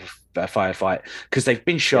there's a bit of a firefight because they've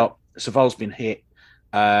been shot. Saval's been hit.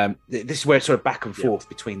 This is where it's sort of back and forth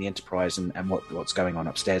between the Enterprise and what's going on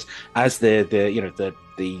upstairs. As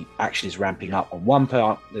the action is ramping up on one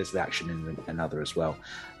part, there's the action in another as well.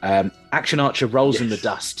 Action Archer rolls in the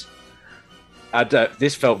dust.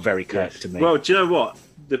 This felt very Kirk to me. Well, do you know what?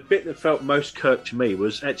 The bit that felt most Kirk to me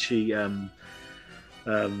was actually the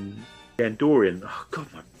Andorian. Oh God,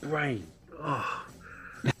 my brain. Oh,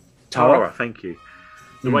 Tara, thank you.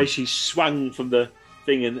 The way she swung from the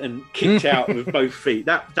thing and kicked out with both feet.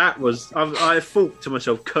 That was. I thought to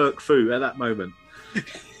myself, Kirk Fu at that moment.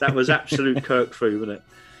 That was absolute Kirk Fu, wasn't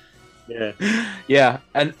it? Yeah. Yeah,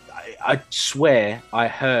 and I swear I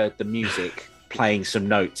heard the music playing some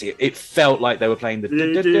notes. It felt like they were playing the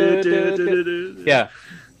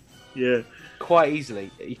yeah. Quite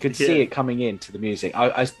easily, you could see it coming into the music.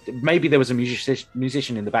 I maybe there was a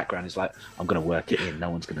musician in the background. It's like, I'm going to work it in.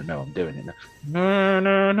 No one's going to know I'm doing it.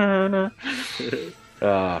 No.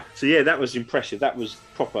 So yeah, that was impressive. That was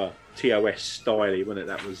proper TOS styly, wasn't it?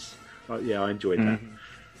 That was I enjoyed that. And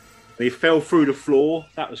he fell through the floor.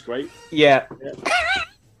 That was great. Yeah.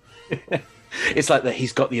 It's like that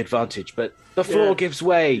he's got the advantage, but the floor gives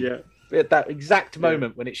way at that exact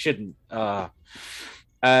moment when it shouldn't.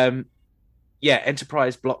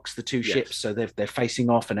 Enterprise blocks the two ships, so they're facing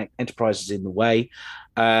off, and Enterprise is in the way.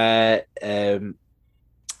 Again,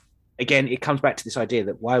 it comes back to this idea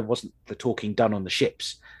that why wasn't the talking done on the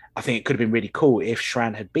ships? I think it could have been really cool if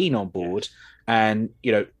Shran had been on board, and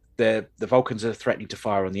the Vulcans are threatening to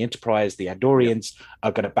fire on the Enterprise. The Andorians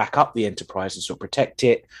are going to back up the Enterprise and sort of protect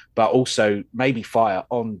it, but also maybe fire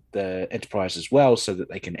on the Enterprise as well so that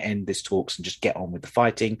they can end this talks and just get on with the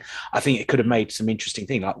fighting. I think it could have made some interesting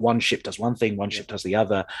thing. Like one ship does one thing, one ship does the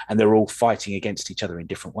other, and they're all fighting against each other in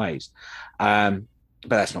different ways.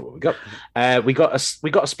 But that's not what we got. We got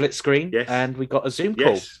a split screen, and we got a Zoom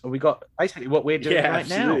call, and we got basically what we're doing right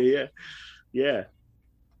now. Yeah.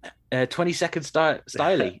 20-second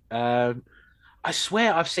styly. I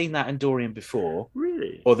swear I've seen that Andorian before.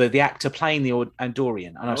 Really? Or the actor playing the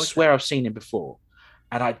Andorian. And I swear I've seen him before.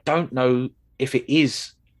 And I don't know if it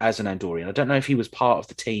is as an Andorian. I don't know if he was part of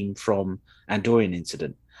the team from Andorian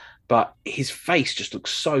Incident. But his face just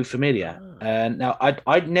looks so familiar. And now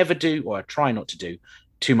I'd never do, or I try not to do,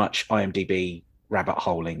 too much IMDb rabbit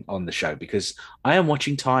holing on the show because I am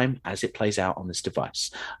watching time as it plays out on this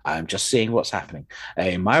device. I'm just seeing what's happening.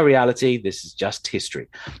 In my reality, this is just history.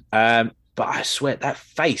 But I swear that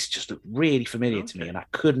face just looked really familiar to me and I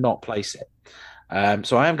could not place it.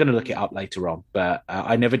 So I am going to look it up later on, but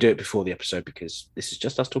I never do it before the episode because this is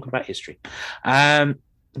just us talking about history.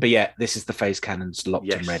 But yeah, this is the phase cannons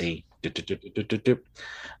locked and ready.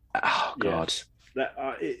 Oh, God.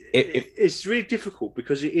 It's really difficult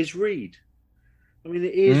because it is Reed. I mean,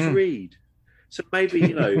 it is Reed. So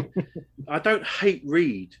maybe, I don't hate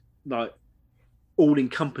Reed, like,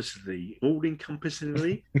 all-encompassingly.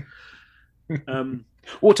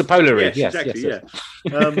 Water polo Reed, yes. Exactly, yes.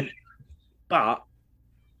 But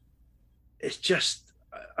it's just,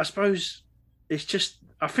 I suppose,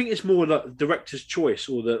 I think it's more like the director's choice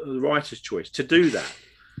or the writer's choice to do that.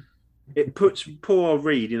 It puts poor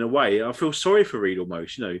Reed in a way. I feel sorry for Reed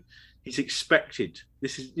almost. He's expected.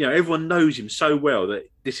 This is, everyone knows him so well that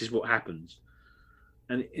this is what happens,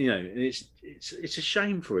 and it's a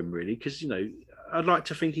shame for him really because I'd like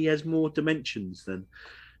to think he has more dimensions than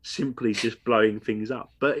simply just blowing things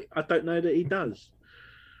up, but I don't know that he does.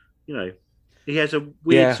 He has a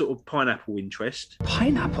weird sort of pineapple interest.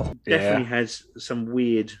 Pineapple definitely has some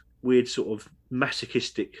weird sort of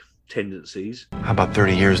masochistic tendencies. How about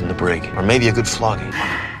 30 years in the brig? Or maybe a good flogging?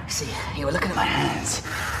 See, you were looking at my hands.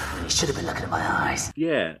 You should have been looking at my eyes.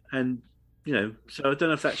 Yeah, and, so I don't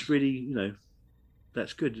know if that's really,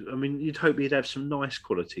 that's good. I mean, you'd hope he'd have some nice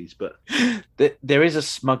qualities, but... There is a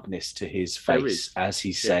smugness to his face as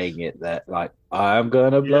he's saying it, that, like, I'm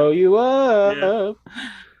going to blow you up. Yeah.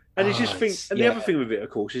 And it's just the other thing with it, of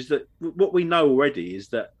course, is that what we know already is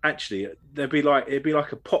that actually it'd be like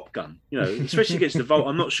a pop gun, especially against the Vulcans.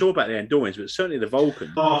 I'm not sure about the Andorians, but certainly the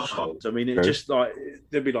Vulcans. I mean, it just like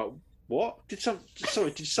they'd be like, "What? Did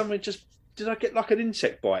I get like an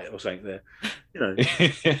insect bite or something there?"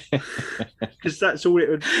 Because that's all it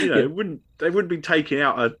would. They wouldn't be taking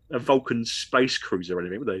out a Vulcan space cruiser or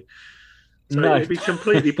anything, would they? So it'd be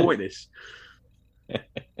completely pointless.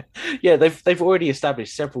 Yeah, they've already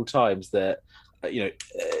established several times that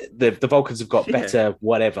the Vulcans have got better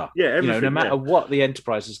whatever. Yeah, no matter what the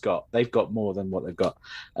Enterprise has got, they've got more than what they've got.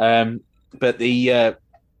 But the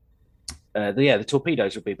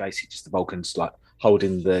torpedoes would be basically just the Vulcans like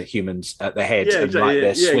holding the humans at their heads and like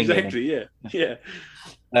they're swinging.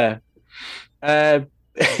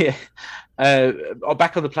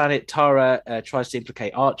 Back on the planet, Tara tries to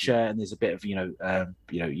implicate Archer, and there's a bit of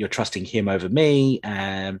you're trusting him over me.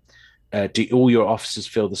 Do all your officers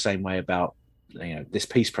feel the same way about this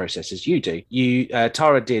peace process as you do?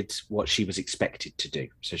 Tara did what she was expected to do,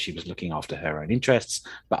 so she was looking after her own interests,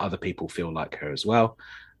 but other people feel like her as well.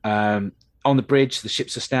 On the bridge, the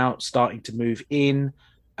ships are now starting to move in,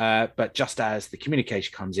 but just as the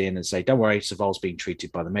communication comes in and say, "Don't worry, Saval's being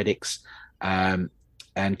treated by the medics."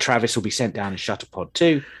 And Travis will be sent down in Shutter Pod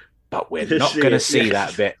 2, but we're not going to see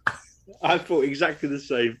that bit. I thought exactly the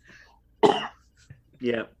same.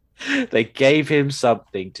 Yeah. They gave him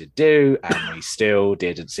something to do, and we still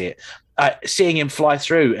didn't see it. Seeing him fly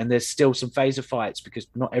through, and there's still some phaser fights because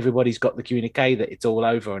not everybody's got the communique that it's all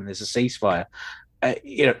over and there's a ceasefire.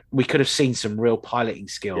 We could have seen some real piloting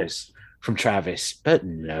skills from Travis, but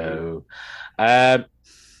no. Back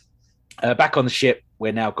on the ship,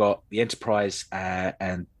 we've now got the Enterprise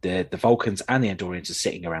and the Vulcans and the Andorians are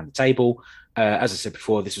sitting around the table. As I said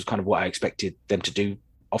before, this was kind of what I expected them to do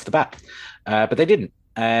off the bat, but they didn't.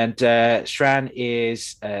 And Shran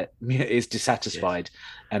is dissatisfied,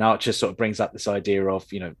 and Archer sort of brings up this idea of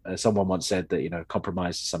someone once said that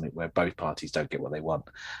compromise is something where both parties don't get what they want,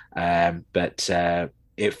 but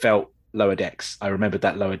it felt Lower Decks. I remembered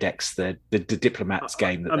that Lower Decks, the diplomats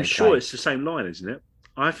game that I'm sure played. It's the same line, isn't it?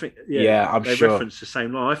 I think, I'm they sure. referenced the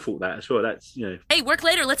same line. I thought that as well. That's, Hey, work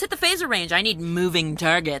later. Let's hit the phaser range. I need moving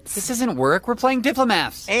targets. This isn't work. We're playing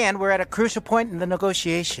diplomats. And we're at a crucial point in the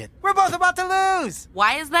negotiation. We're both about to lose.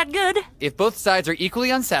 Why is that good? If both sides are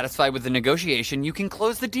equally unsatisfied with the negotiation, you can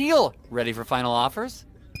close the deal. Ready for final offers?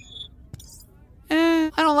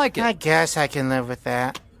 I don't like it. I guess I can live with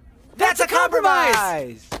that. That's a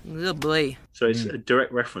compromise! Oh, boy. So it's a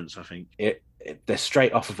direct reference, I think. They're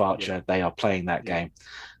straight off of Archer. Yeah. They are playing that game.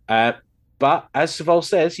 But as Saval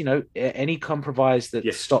says, any compromise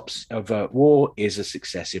that stops overt war is a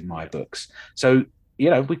success in my books. So,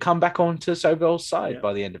 we come back onto Sobel's side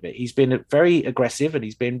by the end of it. He's been very aggressive and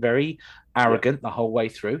he's been very arrogant the whole way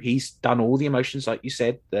through. He's done all the emotions, like you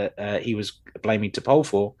said, that he was blaming T'Pol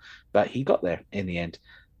for, but he got there in the end.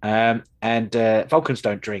 And Vulcans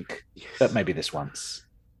don't drink, but maybe this once.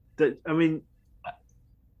 I mean,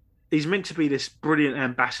 he's meant to be this brilliant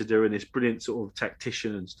ambassador and this brilliant sort of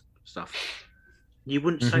tactician and stuff. You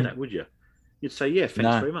wouldn't say that, would you? You'd say, yeah,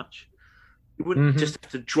 thanks very much. You wouldn't just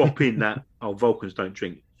have to drop in that, Vulcans don't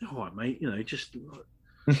drink. All right, mate, just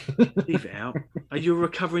leave it out. Are you a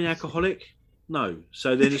recovering alcoholic? No.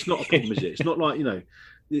 So then it's not a problem, is it? It's not like,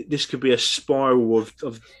 this could be a spiral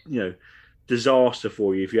of disaster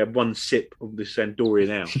for you if you have one sip of this Andorian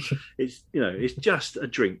ale. It's just a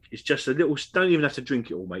drink. It's just a little. Don't even have to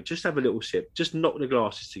drink it all, mate. Just have a little sip. Just knock the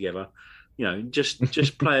glasses together.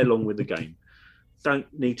 Just play along with the game. Don't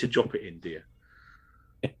need to drop it in, dear.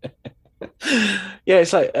 Yeah,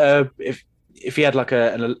 it's like if he had like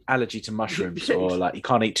an allergy to mushrooms, or like you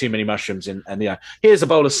can't eat too many mushrooms, and here's a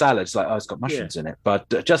bowl of salad. It's like, it's got mushrooms in it, but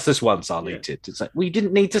just this once I'll eat it. It's like, well, you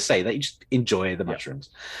didn't need to say that. You just enjoy the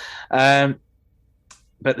mushrooms. But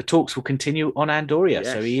the talks will continue on Andoria,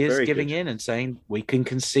 so he is giving in and saying we can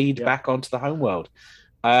concede back onto the homeworld.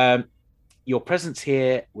 Your presence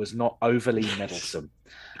here was not overly meddlesome.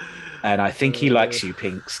 And I think he likes you,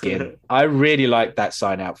 Pink Skin. I really liked that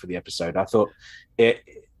sign out for the episode. I thought I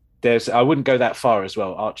wouldn't go that far as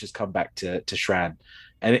well. Archer's come back to Shran,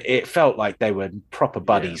 and it felt like they were proper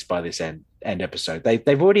buddies by this end episode.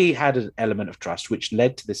 They've already had an element of trust, which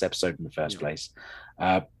led to this episode in the first place.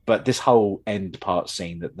 But this whole end part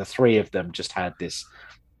scene, that the three of them just had this,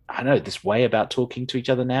 this way about talking to each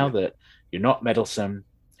other now that you're not meddlesome.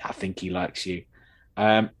 I think he likes you.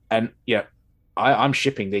 I'm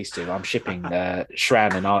shipping these two. I'm shipping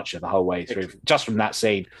Shran and Archer the whole way through. Just from that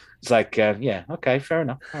scene, it's like, okay, fair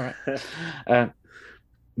enough. All right.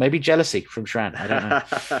 Maybe jealousy from Shran. I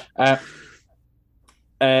don't know.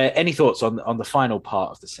 Any thoughts on the final part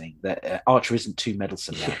of the scene that Archer isn't too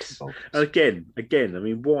meddlesome? Yes. Again. I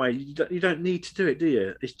mean, why you don't need to do it, do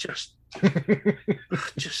you? It's just,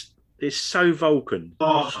 it's so Vulcan.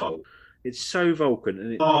 Arsehole. It's so Vulcan,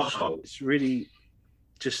 and it's really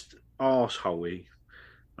just arsehole-y.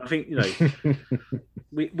 I think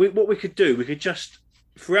what we could do, we could just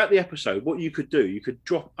throughout the episode, what you could do, you could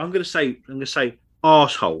drop. I'm going to say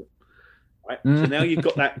arsehole. Right? So now you've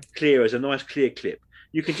got that clear as a nice clear clip.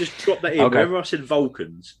 You can just drop that in wherever I said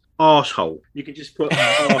Vulcans. Arsehole. You can just put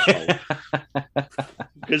arsehole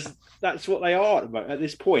because that's what they are at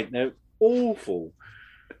this point. They're awful.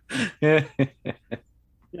 Mate,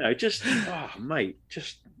 just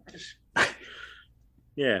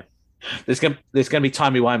yeah. There's going to be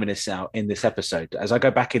timey-wiminess now in this episode. As I go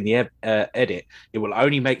back in the edit, it will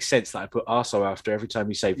only make sense that I put arsehole after every time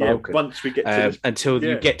you say Vulcan. Once we get to until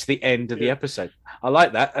you get to the end of the episode. I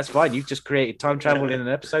like that. That's fine. You've just created time travel in an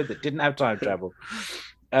episode that didn't have time travel.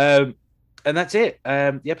 And that's it.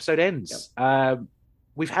 The episode ends.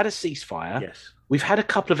 We've had a ceasefire. Yes. We've had a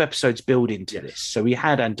couple of episodes build into this. So we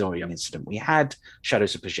had Andorian Incident. We had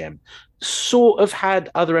Shadows of P'Jem. Sort of had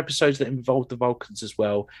other episodes that involved the Vulcans as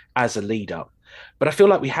well as a lead up. But I feel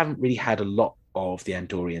like we haven't really had a lot of the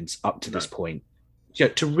Andorians up to this point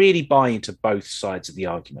to really buy into both sides of the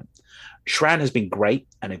argument. Shran has been great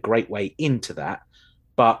and a great way into that.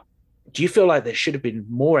 But do you feel like there should have been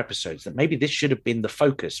more episodes, that maybe this should have been the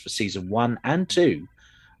focus for season 1 and 2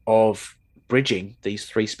 of bridging these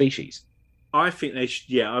three species? I think they should.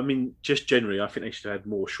 Yeah, I mean, just generally, I think they should have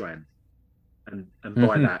more Shran, and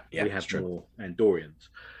by that we have more Andorians.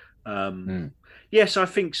 Yes, I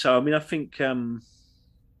think so. I mean, I think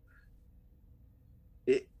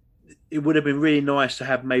it would have been really nice to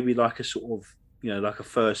have maybe like a sort of like a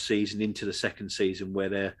first season into the second season where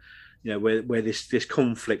they're where this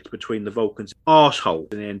conflict between the Vulcans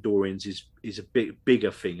arsehole and the Andorians is a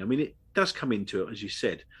bigger thing. I mean, it does come into it, as you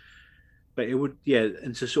said. But it would,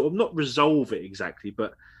 and to sort of not resolve it exactly,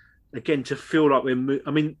 but again, to feel like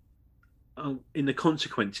in the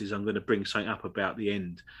consequences, I'm going to bring something up about the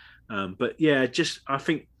end. But I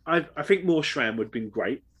think more Shran would have been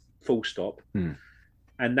great, full stop. And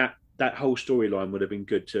that whole storyline would have been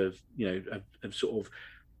good to have sort of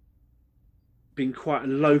been quite a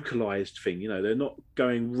localized thing. They're not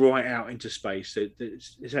going right out into space.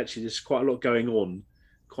 It's actually, there's quite a lot going on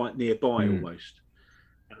quite nearby almost.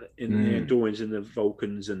 In the Andorians and the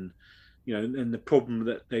Vulcans, and and the problem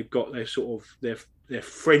that they've got, they're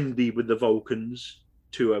friendly with the Vulcans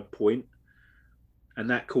to a point, and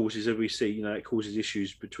that causes, as we see, it causes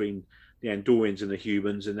issues between the Andorians and the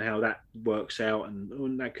humans, and how that works out,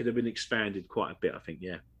 and that could have been expanded quite a bit, I think.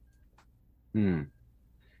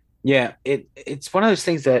 Yeah, it's one of those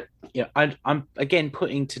things that I'm again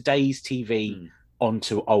putting today's TV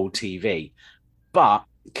onto old TV, but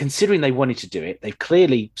considering they wanted to do it, they've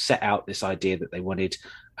clearly set out this idea that they wanted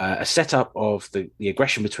a setup of the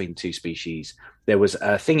aggression between the two species. There was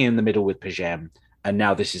a thing in the middle with Pajem, and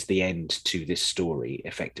now this is the end to this story,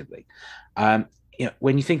 effectively.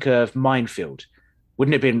 When you think of Minefield,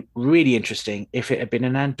 wouldn't it have been really interesting if it had been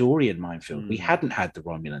an Andorian minefield? We hadn't had the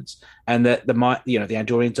Romulans, and the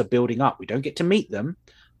Andorians are building up. We don't get to meet them,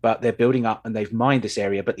 but they're building up, and they've mined this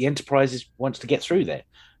area. But the Enterprise wants to get through there,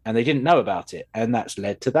 and they didn't know about it, and that's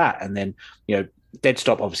led to that. And then Dead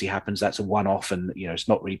Stop obviously happens. That's a one-off, and it's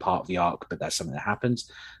not really part of the arc, but that's something that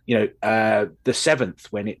happens. The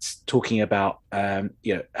Seventh, when it's talking about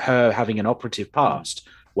her having an operative past.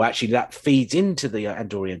 Well, actually, that feeds into the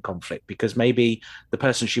Andorian conflict, because maybe the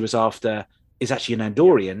person she was after is actually an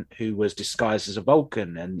Andorian who was disguised as a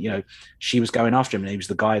Vulcan, and she was going after him, and he was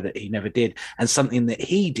the guy that he never did, and something that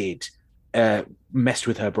he did messed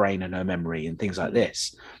with her brain and her memory and things like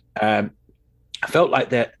this. I felt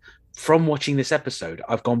like that from watching this episode.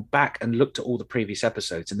 I've gone back and looked at all the previous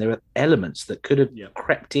episodes, and there are elements that could have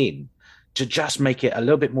crept in to just make it a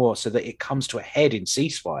little bit more so that it comes to a head in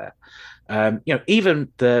Ceasefire. Even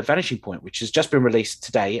the Vanishing Point, which has just been released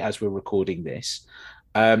today as we're recording this.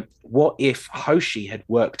 What if Hoshi had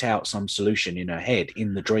worked out some solution in her head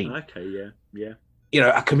in the dream? Okay, yeah.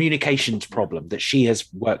 A communications problem that she has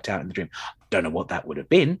worked out in the dream. Don't know what that would have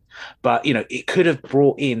been, but it could have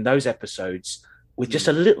brought in those episodes with just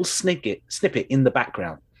a little snippet in the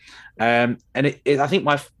background. And I think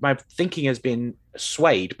my thinking has been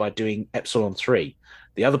swayed by doing Epsilon 3,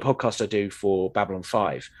 the other podcast I do for Babylon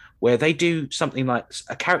 5, where they do something like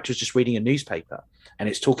a character is just reading a newspaper and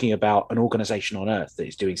it's talking about an organization on Earth that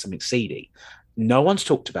is doing something seedy. No one's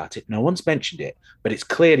talked about it. No one's mentioned it, but it's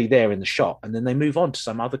clearly there in the shot. And then they move on to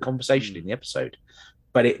some other conversation in the episode.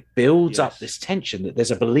 But it builds up this tension that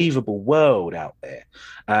there's a believable world out there.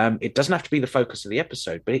 It doesn't have to be the focus of the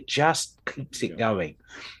episode, but it just keeps it going.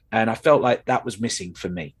 And I felt like that was missing for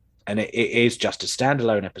me. And it is just a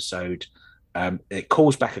standalone episode. It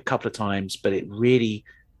calls back a couple of times, but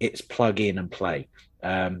it's plug in and play.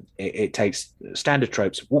 It takes standard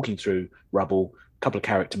tropes of walking through rubble, a couple of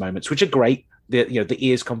character moments, which are great. The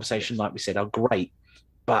ears conversation, like we said, are great,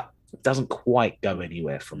 but it doesn't quite go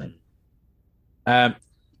anywhere from it.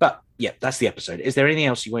 But yeah, that's the episode. Is there anything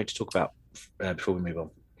else you wanted to talk about before we move on?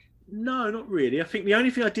 No, not really. I think the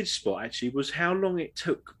only thing I did spot actually was how long it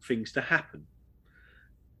took things to happen.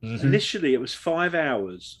 Mm-hmm. Initially, it was 5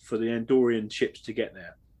 hours for the Andorian ships to get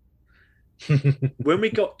there. when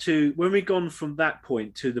we've gone from that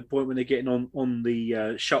point to the point when they're getting on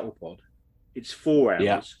the shuttle pod, it's 4 hours.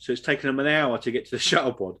 Yeah. So it's taken them an hour to get to the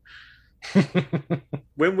shuttle pod.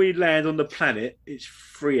 When we land on the planet, it's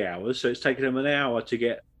 3 hours. So it's taken them an hour to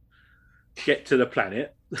get to the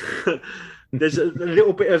planet. There's a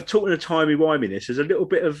little bit of talking of timey-wiminess. There's a little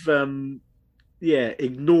bit of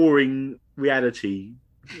ignoring reality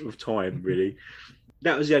of time, really.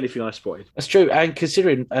 That was the only thing I spotted. That's true. And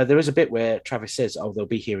considering there is a bit where Travis says, they'll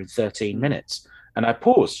be here in 13 minutes. And I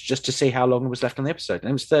paused just to see how long was left on the episode. And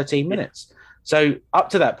it was 13 minutes. So up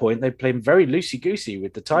to that point, they played very loosey-goosey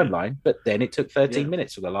with the timeline. But then it took 13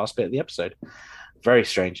 minutes for the last bit of the episode. Very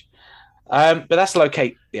strange. But that's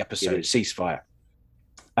locate the episode, Ceasefire.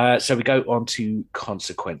 So we go on to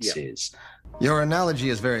consequences. Your analogy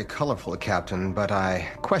is very colorful, Captain, but I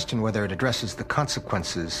question whether it addresses the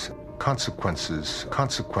consequences. Consequences.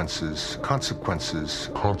 Consequences. Consequences.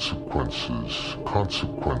 Consequences.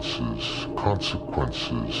 Consequences.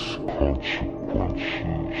 Consequences.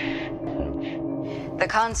 The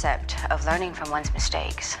concept of learning from one's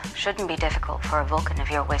mistakes shouldn't be difficult for a Vulcan of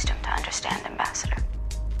your wisdom to understand, Ambassador.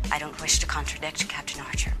 I don't wish to contradict Captain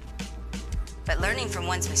Archer. But learning from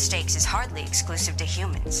one's mistakes is hardly exclusive to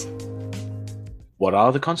humans. What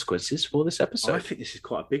are the consequences for this episode? I think this is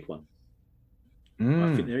quite a big one.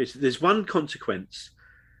 I think there is. There's one consequence.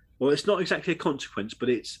 Well, it's not exactly a consequence, but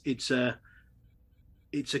it's a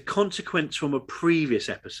consequence from a previous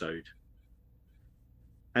episode,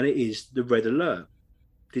 and it is the red alert.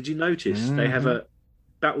 Did you notice they have a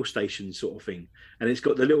battle station sort of thing, and it's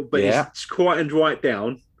got the little bit. It's quietened right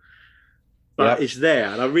down, but it's there,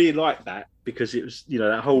 and I really like that because it was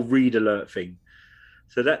that whole read alert thing.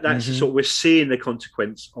 So that's sort of, we're seeing the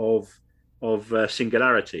consequence of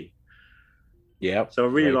singularity. Yeah. So I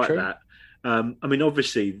really like that. I mean,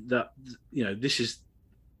 obviously, that this is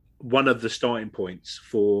one of the starting points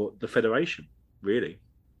for the Federation, really.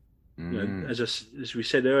 As we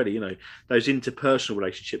said earlier, those interpersonal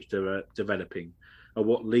relationships that are developing are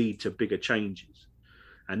what lead to bigger changes.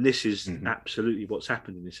 and this is absolutely what's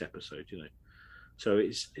happened in this episode. So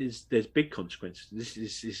there's big consequences.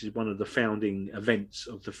 This is one of the founding events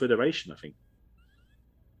of the Federation, I think.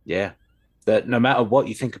 Yeah, that no matter what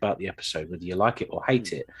you think about the episode, whether you like it or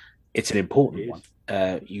hate it, it's an important one.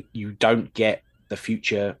 You don't get the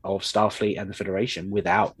future of Starfleet and the Federation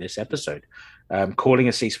without this episode. Calling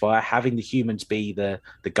a ceasefire, having the humans be the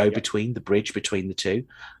go-between, the bridge between the two.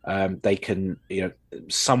 They can,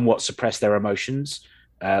 somewhat suppress their emotions,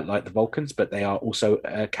 like the Vulcans, but they are also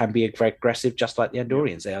can be very aggressive, just like the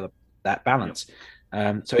Andorians. They are that balance.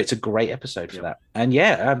 So it's a great episode for that. And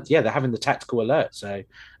they're having the tactical alert. So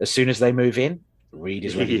as soon as they move in, Reed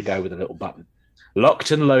is ready to go with a little button.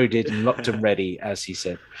 Locked and loaded and locked and ready, as he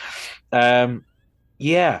said.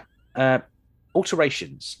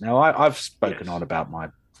 Alterations. Now, I've spoken on about my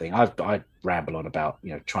thing. I ramble on about,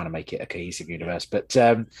 trying to make it a cohesive universe. But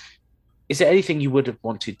is there anything you would have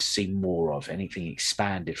wanted to see more of? Anything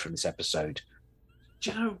expanded from this episode?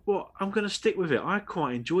 Do you know what? I'm going to stick with it. I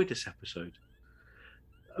quite enjoyed this episode.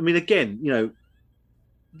 I mean, again,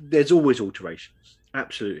 there's always alterations.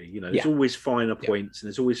 Absolutely. There's always finer points and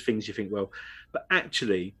there's always things you think, well, but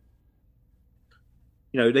actually,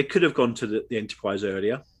 they could have gone to the Enterprise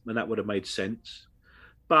earlier and that would have made sense.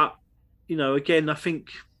 But, again, I think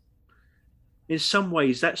in some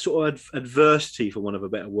ways that sort of adversity, for want of a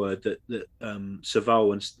better word, that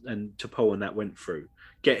Saval and T'Pol and that went through,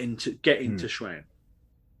 getting to Shran,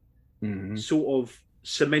 sort of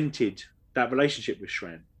cemented that relationship with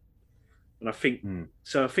Shran. And I think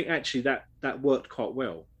so. I think actually that worked quite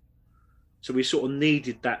well. So we sort of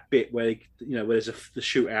needed that bit where where there's the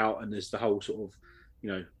shootout and there's the whole sort of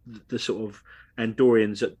the sort of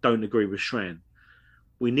Andorians that don't agree with Shran.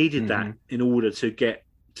 We needed that in order to get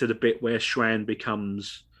to the bit where Shran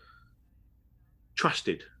becomes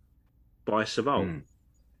trusted by Saval.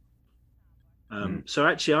 So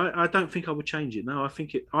actually, I don't think I would change it. No, I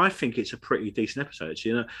think it's a pretty decent episode.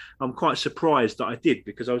 Actually, I'm quite surprised that I did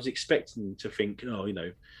because I was expecting to think,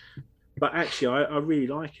 but actually, I really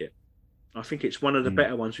like it. I think it's one of the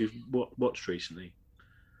better ones we've watched recently.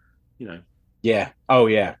 Yeah. Oh,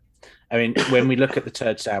 yeah. I mean, when we look at the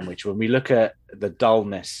turd sandwich, when we look at the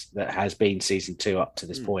dullness that has been season 2 up to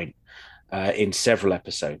this point in several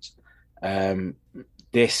episodes,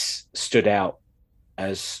 this stood out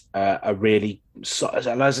as a really, as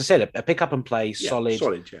I said, a pick up and play, solid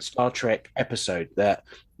Star Trek episode that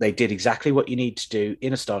they did exactly what you need to do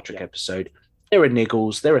in a Star Trek episode. There are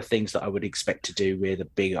niggles, there are things that I would expect to do with a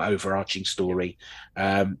big overarching story,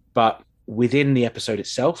 but within the episode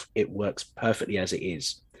itself, it works perfectly as it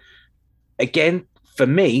is. Again, for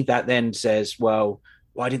me, that then says, well,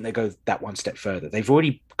 why didn't they go that one step further? They've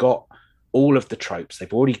already got all of the tropes.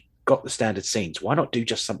 They've already got the standard scenes. Why not do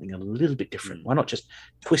just something a little bit different? Why not just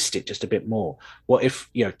twist it just a bit more? What if,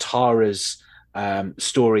 Tara's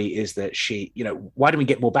story is that she, why don't we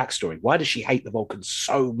get more backstory? Why does she hate the Vulcans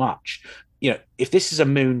so much? If this is a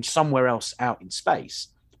moon somewhere else out in space,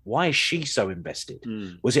 why is she so invested?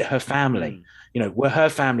 Was it her family? Were her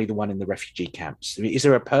family the one in the refugee camps? Is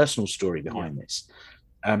there a personal story behind this?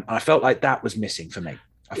 I felt like that was missing for me.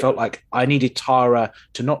 I felt like I needed Tara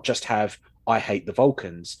to not just have, I hate the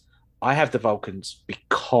Vulcans. I have the Vulcans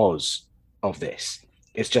because of this.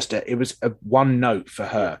 It's just it was a one note for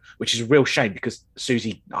her, which is a real shame because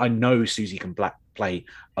I know Susie can play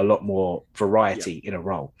a lot more variety in a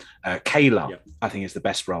role. Kayla, I think, is the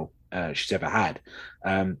best role she's ever had.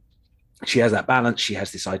 She has that balance. She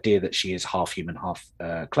has this idea that she is half human, half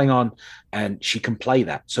Klingon, and she can play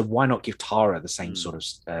that. So why not give Tara the same sort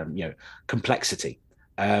of complexity?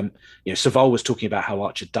 Saval was talking about how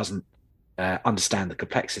Archer doesn't understand the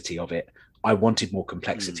complexity of it. I wanted more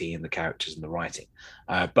complexity in the characters and the writing,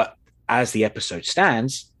 but as the episode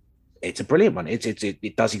stands, it's a brilliant one.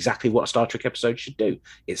 It does exactly what a Star Trek episode should do.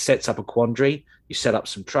 It sets up a quandary. You set up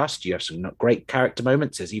some trust. You have some great character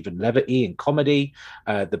moments. There's even levity and comedy.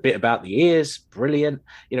 The bit about the ears, brilliant.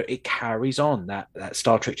 It carries on that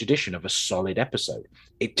Star Trek tradition of a solid episode.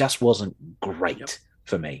 It just wasn't great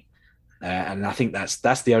for me, and I think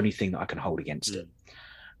that's the only thing that I can hold against it.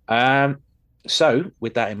 So,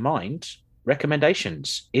 with that in mind,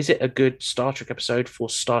 recommendations. Is it a good Star Trek episode for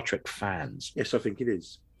Star Trek fans? Yes, I think it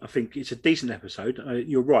is. I think it's a decent episode.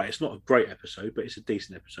 You're right, it's not a great episode, but it's a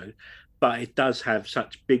decent episode. But it does have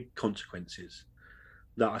such big consequences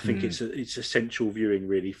that I think it's essential viewing,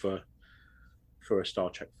 really, for a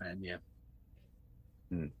Star Trek fan,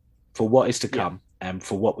 For what is to come and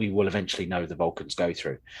for what we will eventually know the Vulcans go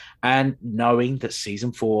through. And knowing that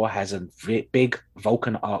season 4 has a big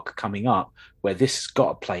Vulcan arc coming up where this has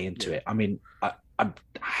got to play into it. I mean, I'm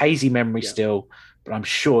hazy memory still but I'm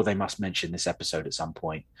sure they must mention this episode at some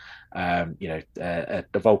point. The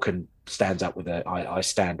Vulcan stands up with I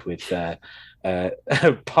stand with Paul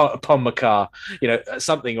McCarr,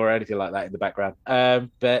 something or anything like that in the background.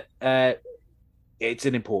 But it's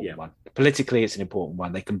an important one. Politically, it's an important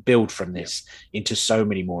one. They can build from this into so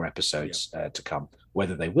many more episodes to come.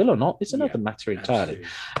 Whether they will or not is another matter entirely.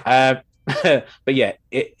 But yeah,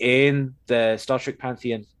 in the Star Trek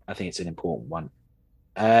pantheon, I think it's an important one.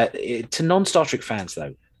 To non-Star Trek fans,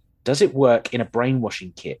 though, does it work in a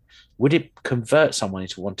brainwashing kit? Would it convert someone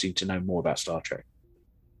into wanting to know more about Star Trek?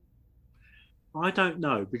 I don't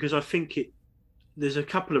know, because I think there's a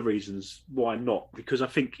couple of reasons why not. Because I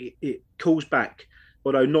think it calls back,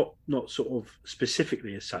 although not sort of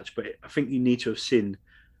specifically as such, but I think you need to have seen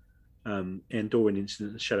Andorian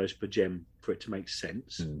Incident and Shadows per Gem for it to make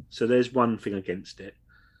sense. So there's one thing against it.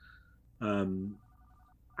 And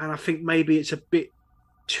I think maybe it's a bit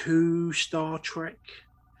too Star Trek.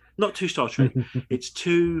 Not too Star Trek. It's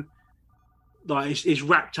too it's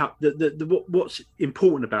wrapped up. What's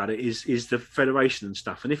important about it is the Federation and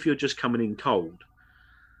stuff. And if you're just coming in cold,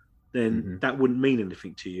 then that wouldn't mean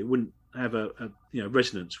anything to you. It wouldn't have a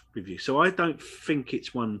resonance with you. So I don't think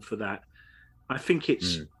it's one for that. I think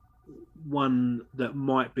it's one that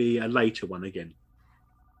might be a later one again.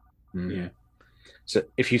 Yeah. So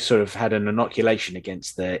if you sort of had an inoculation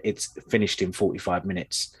against it's finished in 45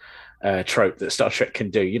 minutes trope that Star Trek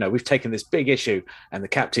can do, we've taken this big issue and the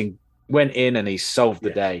captain went in and he solved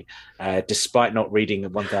the day, despite not reading a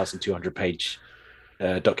 1,200 page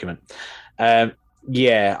document. I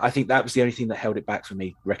think that was the only thing that held it back for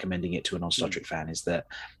me recommending it to a non-Star Trek fan, is that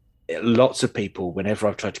lots of people, whenever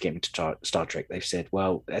I've tried to get into Star Trek, they've said,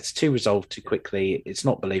 well, that's too resolved too quickly. It's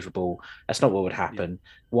not believable. That's not what would happen.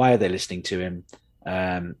 Why are they listening to him?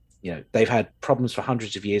 They've had problems for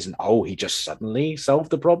hundreds of years and, he just suddenly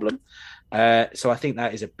solved the problem. So I think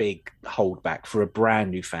that is a big holdback for a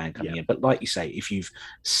brand new fan coming in. But like you say, if you've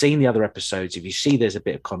seen the other episodes, if you see there's a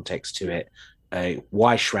bit of context to it,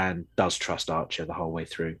 why Shran does trust Archer the whole way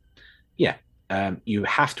through. You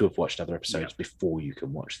have to have watched other episodes before you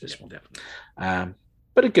can watch this one. Definitely.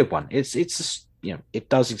 But a good one. It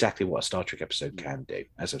does exactly what a Star Trek episode can do,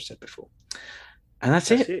 as I've said before. And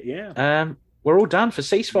that's it. We're all done for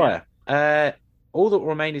Ceasefire. All that will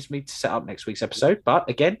remain is me to set up next week's episode. But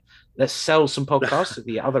again, let's sell some podcasts of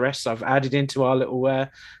the other Fs I've added into our little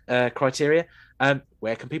criteria.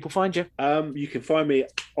 Where can people find you? You can find me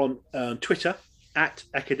on Twitter at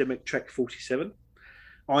Academic Trek 47.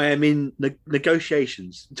 I am in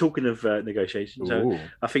negotiations. Talking of negotiations,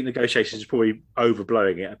 I think negotiations is probably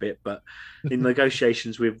overblowing it a bit, but in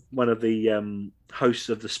negotiations with one of the hosts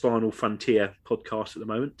of the Spinal Frontier podcast at the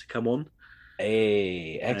moment to come on.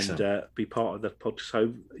 Hey, excellent. And be part of the podcast.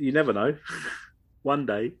 So you never know. One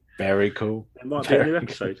day. Very cool. There might be a new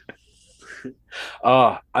episode.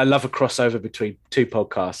 I love a crossover between two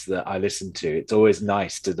podcasts that I listen to. It's always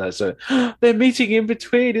nice to know. So they're meeting in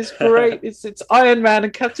between. It's great. It's Iron Man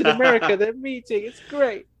and Captain America. They're meeting. It's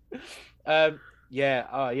great.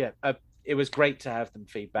 It was great to have them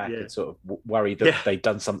feedback and sort of worry that they'd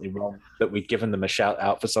done something wrong, that we'd given them a shout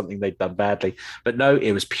out for something they'd done badly. But no,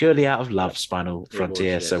 it was purely out of love, Spinal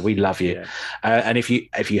Frontier. So we love you. And if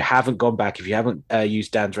you haven't gone back, if you haven't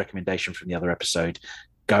used Dan's recommendation from the other episode,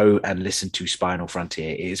 go and listen to Spinal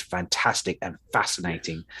Frontier. It is fantastic and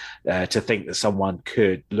fascinating to think that someone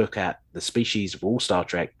could look at the species of all Star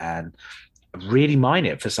Trek and really mine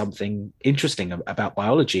it for something interesting about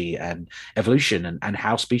biology and evolution and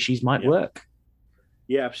how species might work.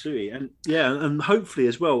 Yeah, absolutely. And hopefully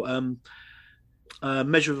as well,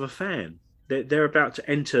 Measure of a Fan. They're about to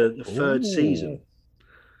enter the third season.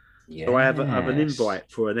 Yes. So I have an invite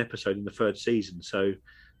for an episode in the third season. So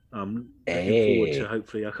I'm looking forward to,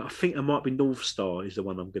 hopefully, I think it might be North Star is the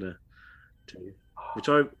one I'm going to do, which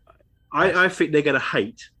I think they're going to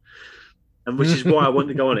hate, and which is why I want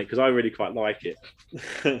to go on it, because I really quite like it.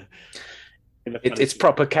 It's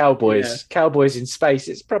proper cowboys, cowboys in space.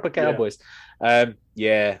 It's proper cowboys. I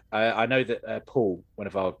know that Paul, one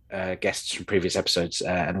of our guests from previous episodes,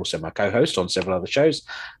 and also my co-host on several other shows,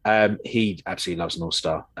 he absolutely loves North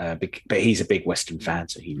Star, but he's a big Western fan,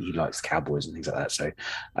 so he likes cowboys and things like that. So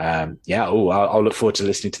I'll look forward to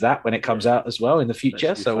listening to that when it comes out as well in the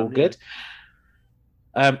future. So all good.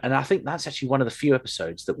 And I think that's actually one of the few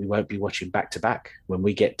episodes that we won't be watching back to back when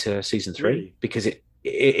we get to season 3, because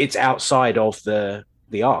it's outside of the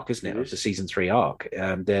arc, isn't it? Of the season 3 arc.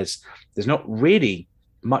 There's not really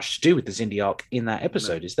much to do with the Xindi arc in that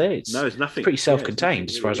episode, is there? No, it's nothing. Pretty self-contained,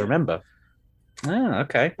 as far as I remember.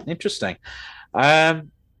 Okay, interesting. But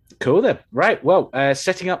Cool then. Right. Well,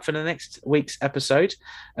 setting up for the next week's episode.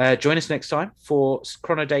 Join us next time for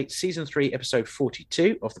Chronodate Season 3, Episode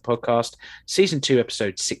 42 of the podcast, Season 2,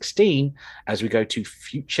 Episode 16, as we go to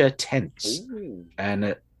Future Tense. Ooh.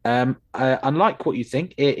 And unlike what you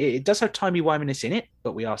think, it does have timey-wiminess in it,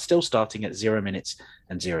 but we are still starting at 0 minutes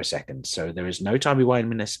and 0 seconds. So there is no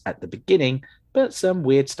timey-wiminess at the beginning, but some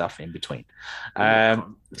weird stuff in between.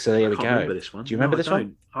 So there we go. Remember this one. Do you remember this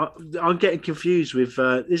one? I'm getting confused with.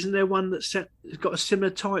 Isn't there one that's got a similar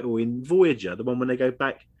title in Voyager? The one when they go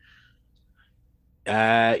back.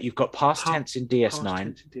 You've got past tense in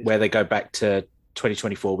DS9, where they go back to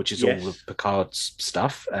 2024, which is all of Picard's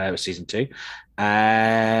stuff, season 2,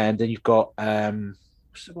 and then you've got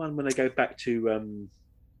what's the one when they go back to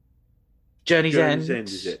Journey's End?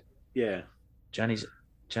 Is it? Yeah, Journey's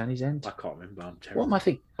End. I can't remember. I'm terrible. What am I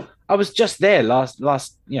thinking? I was just there last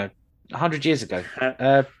 100 years ago.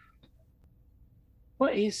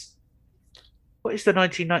 What is the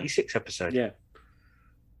 1996 episode? Yeah,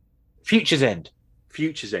 Future's End.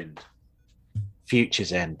 Future's End.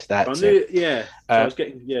 That's it. Yeah, so I was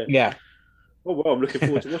getting yeah. Oh well, I'm looking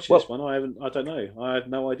forward to watching this one. I don't know. I have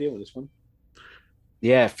no idea on this one.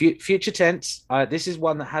 Yeah, Future Tense. This is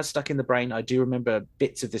one that has stuck in the brain. I do remember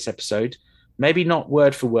bits of this episode. Maybe not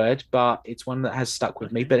word for word, but it's one that has stuck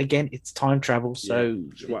with me. But again, it's time travel, so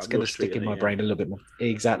it's going to stick in my brain a little bit more.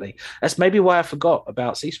 Exactly. That's maybe why I forgot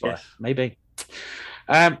about Ceasefire. Yes. Maybe.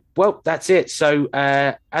 Well, that's it. So,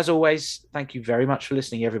 as always, thank you very much for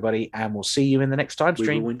listening, everybody, and we'll see you in the next time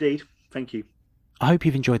stream. We will indeed. Thank you. I hope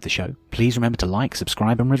you've enjoyed the show. Please remember to like,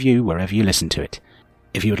 subscribe, and review wherever you listen to it.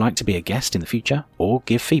 If you would like to be a guest in the future or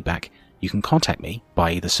give feedback, you can contact me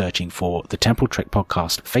by either searching for the Temporal Trek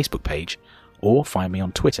Podcast Facebook page or find me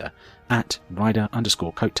on Twitter at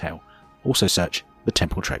 @rider_coattail. Also search the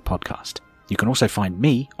Temporal Trek Podcast. You can also find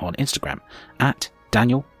me on Instagram at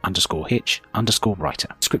Daniel_Hitch_writer.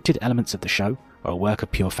 Scripted elements of the show are a work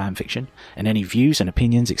of pure fan fiction, and any views and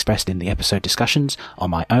opinions expressed in the episode discussions are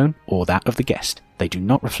my own or that of the guest. They do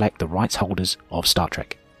not reflect the rights holders of Star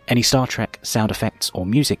Trek. Any Star Trek sound effects or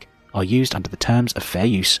music are used under the terms of fair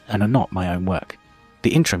use and are not my own work.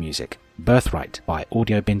 The intro music, Birthright by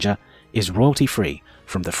Audio Binger, is royalty-free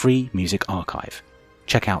from the Free Music Archive.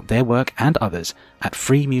 Check out their work and others at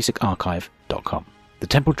freemusicarchive.com. The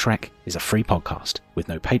Temporal Trek is a free podcast with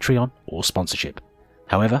no Patreon or sponsorship.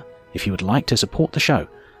 However, if you would like to support the show,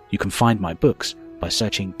 you can find my books by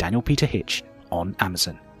searching Daniel Peter Hitch on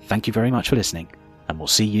Amazon. Thank you very much for listening, and we'll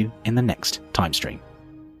see you in the next time stream.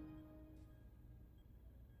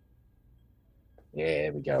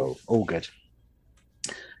 There we go. All good.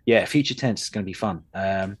 Yeah, Future Tense is going to be fun.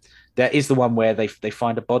 There is the one where they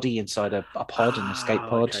find a body inside a pod, an escape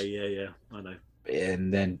pod. Okay, yeah, I know.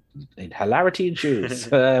 And then hilarity ensues.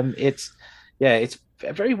 It's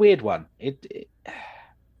a very weird one. I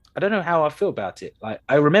don't know how I feel about it. Like,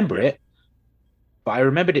 I remember it, but I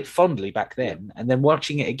remembered it fondly back then. And then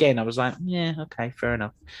watching it again, I was like, yeah, okay, fair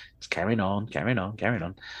enough. It's carrying on.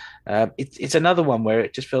 It's another one where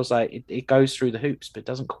it just feels like it goes through the hoops, but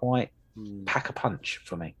doesn't quite pack a punch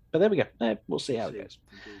for me. But there we go. We'll see how it goes.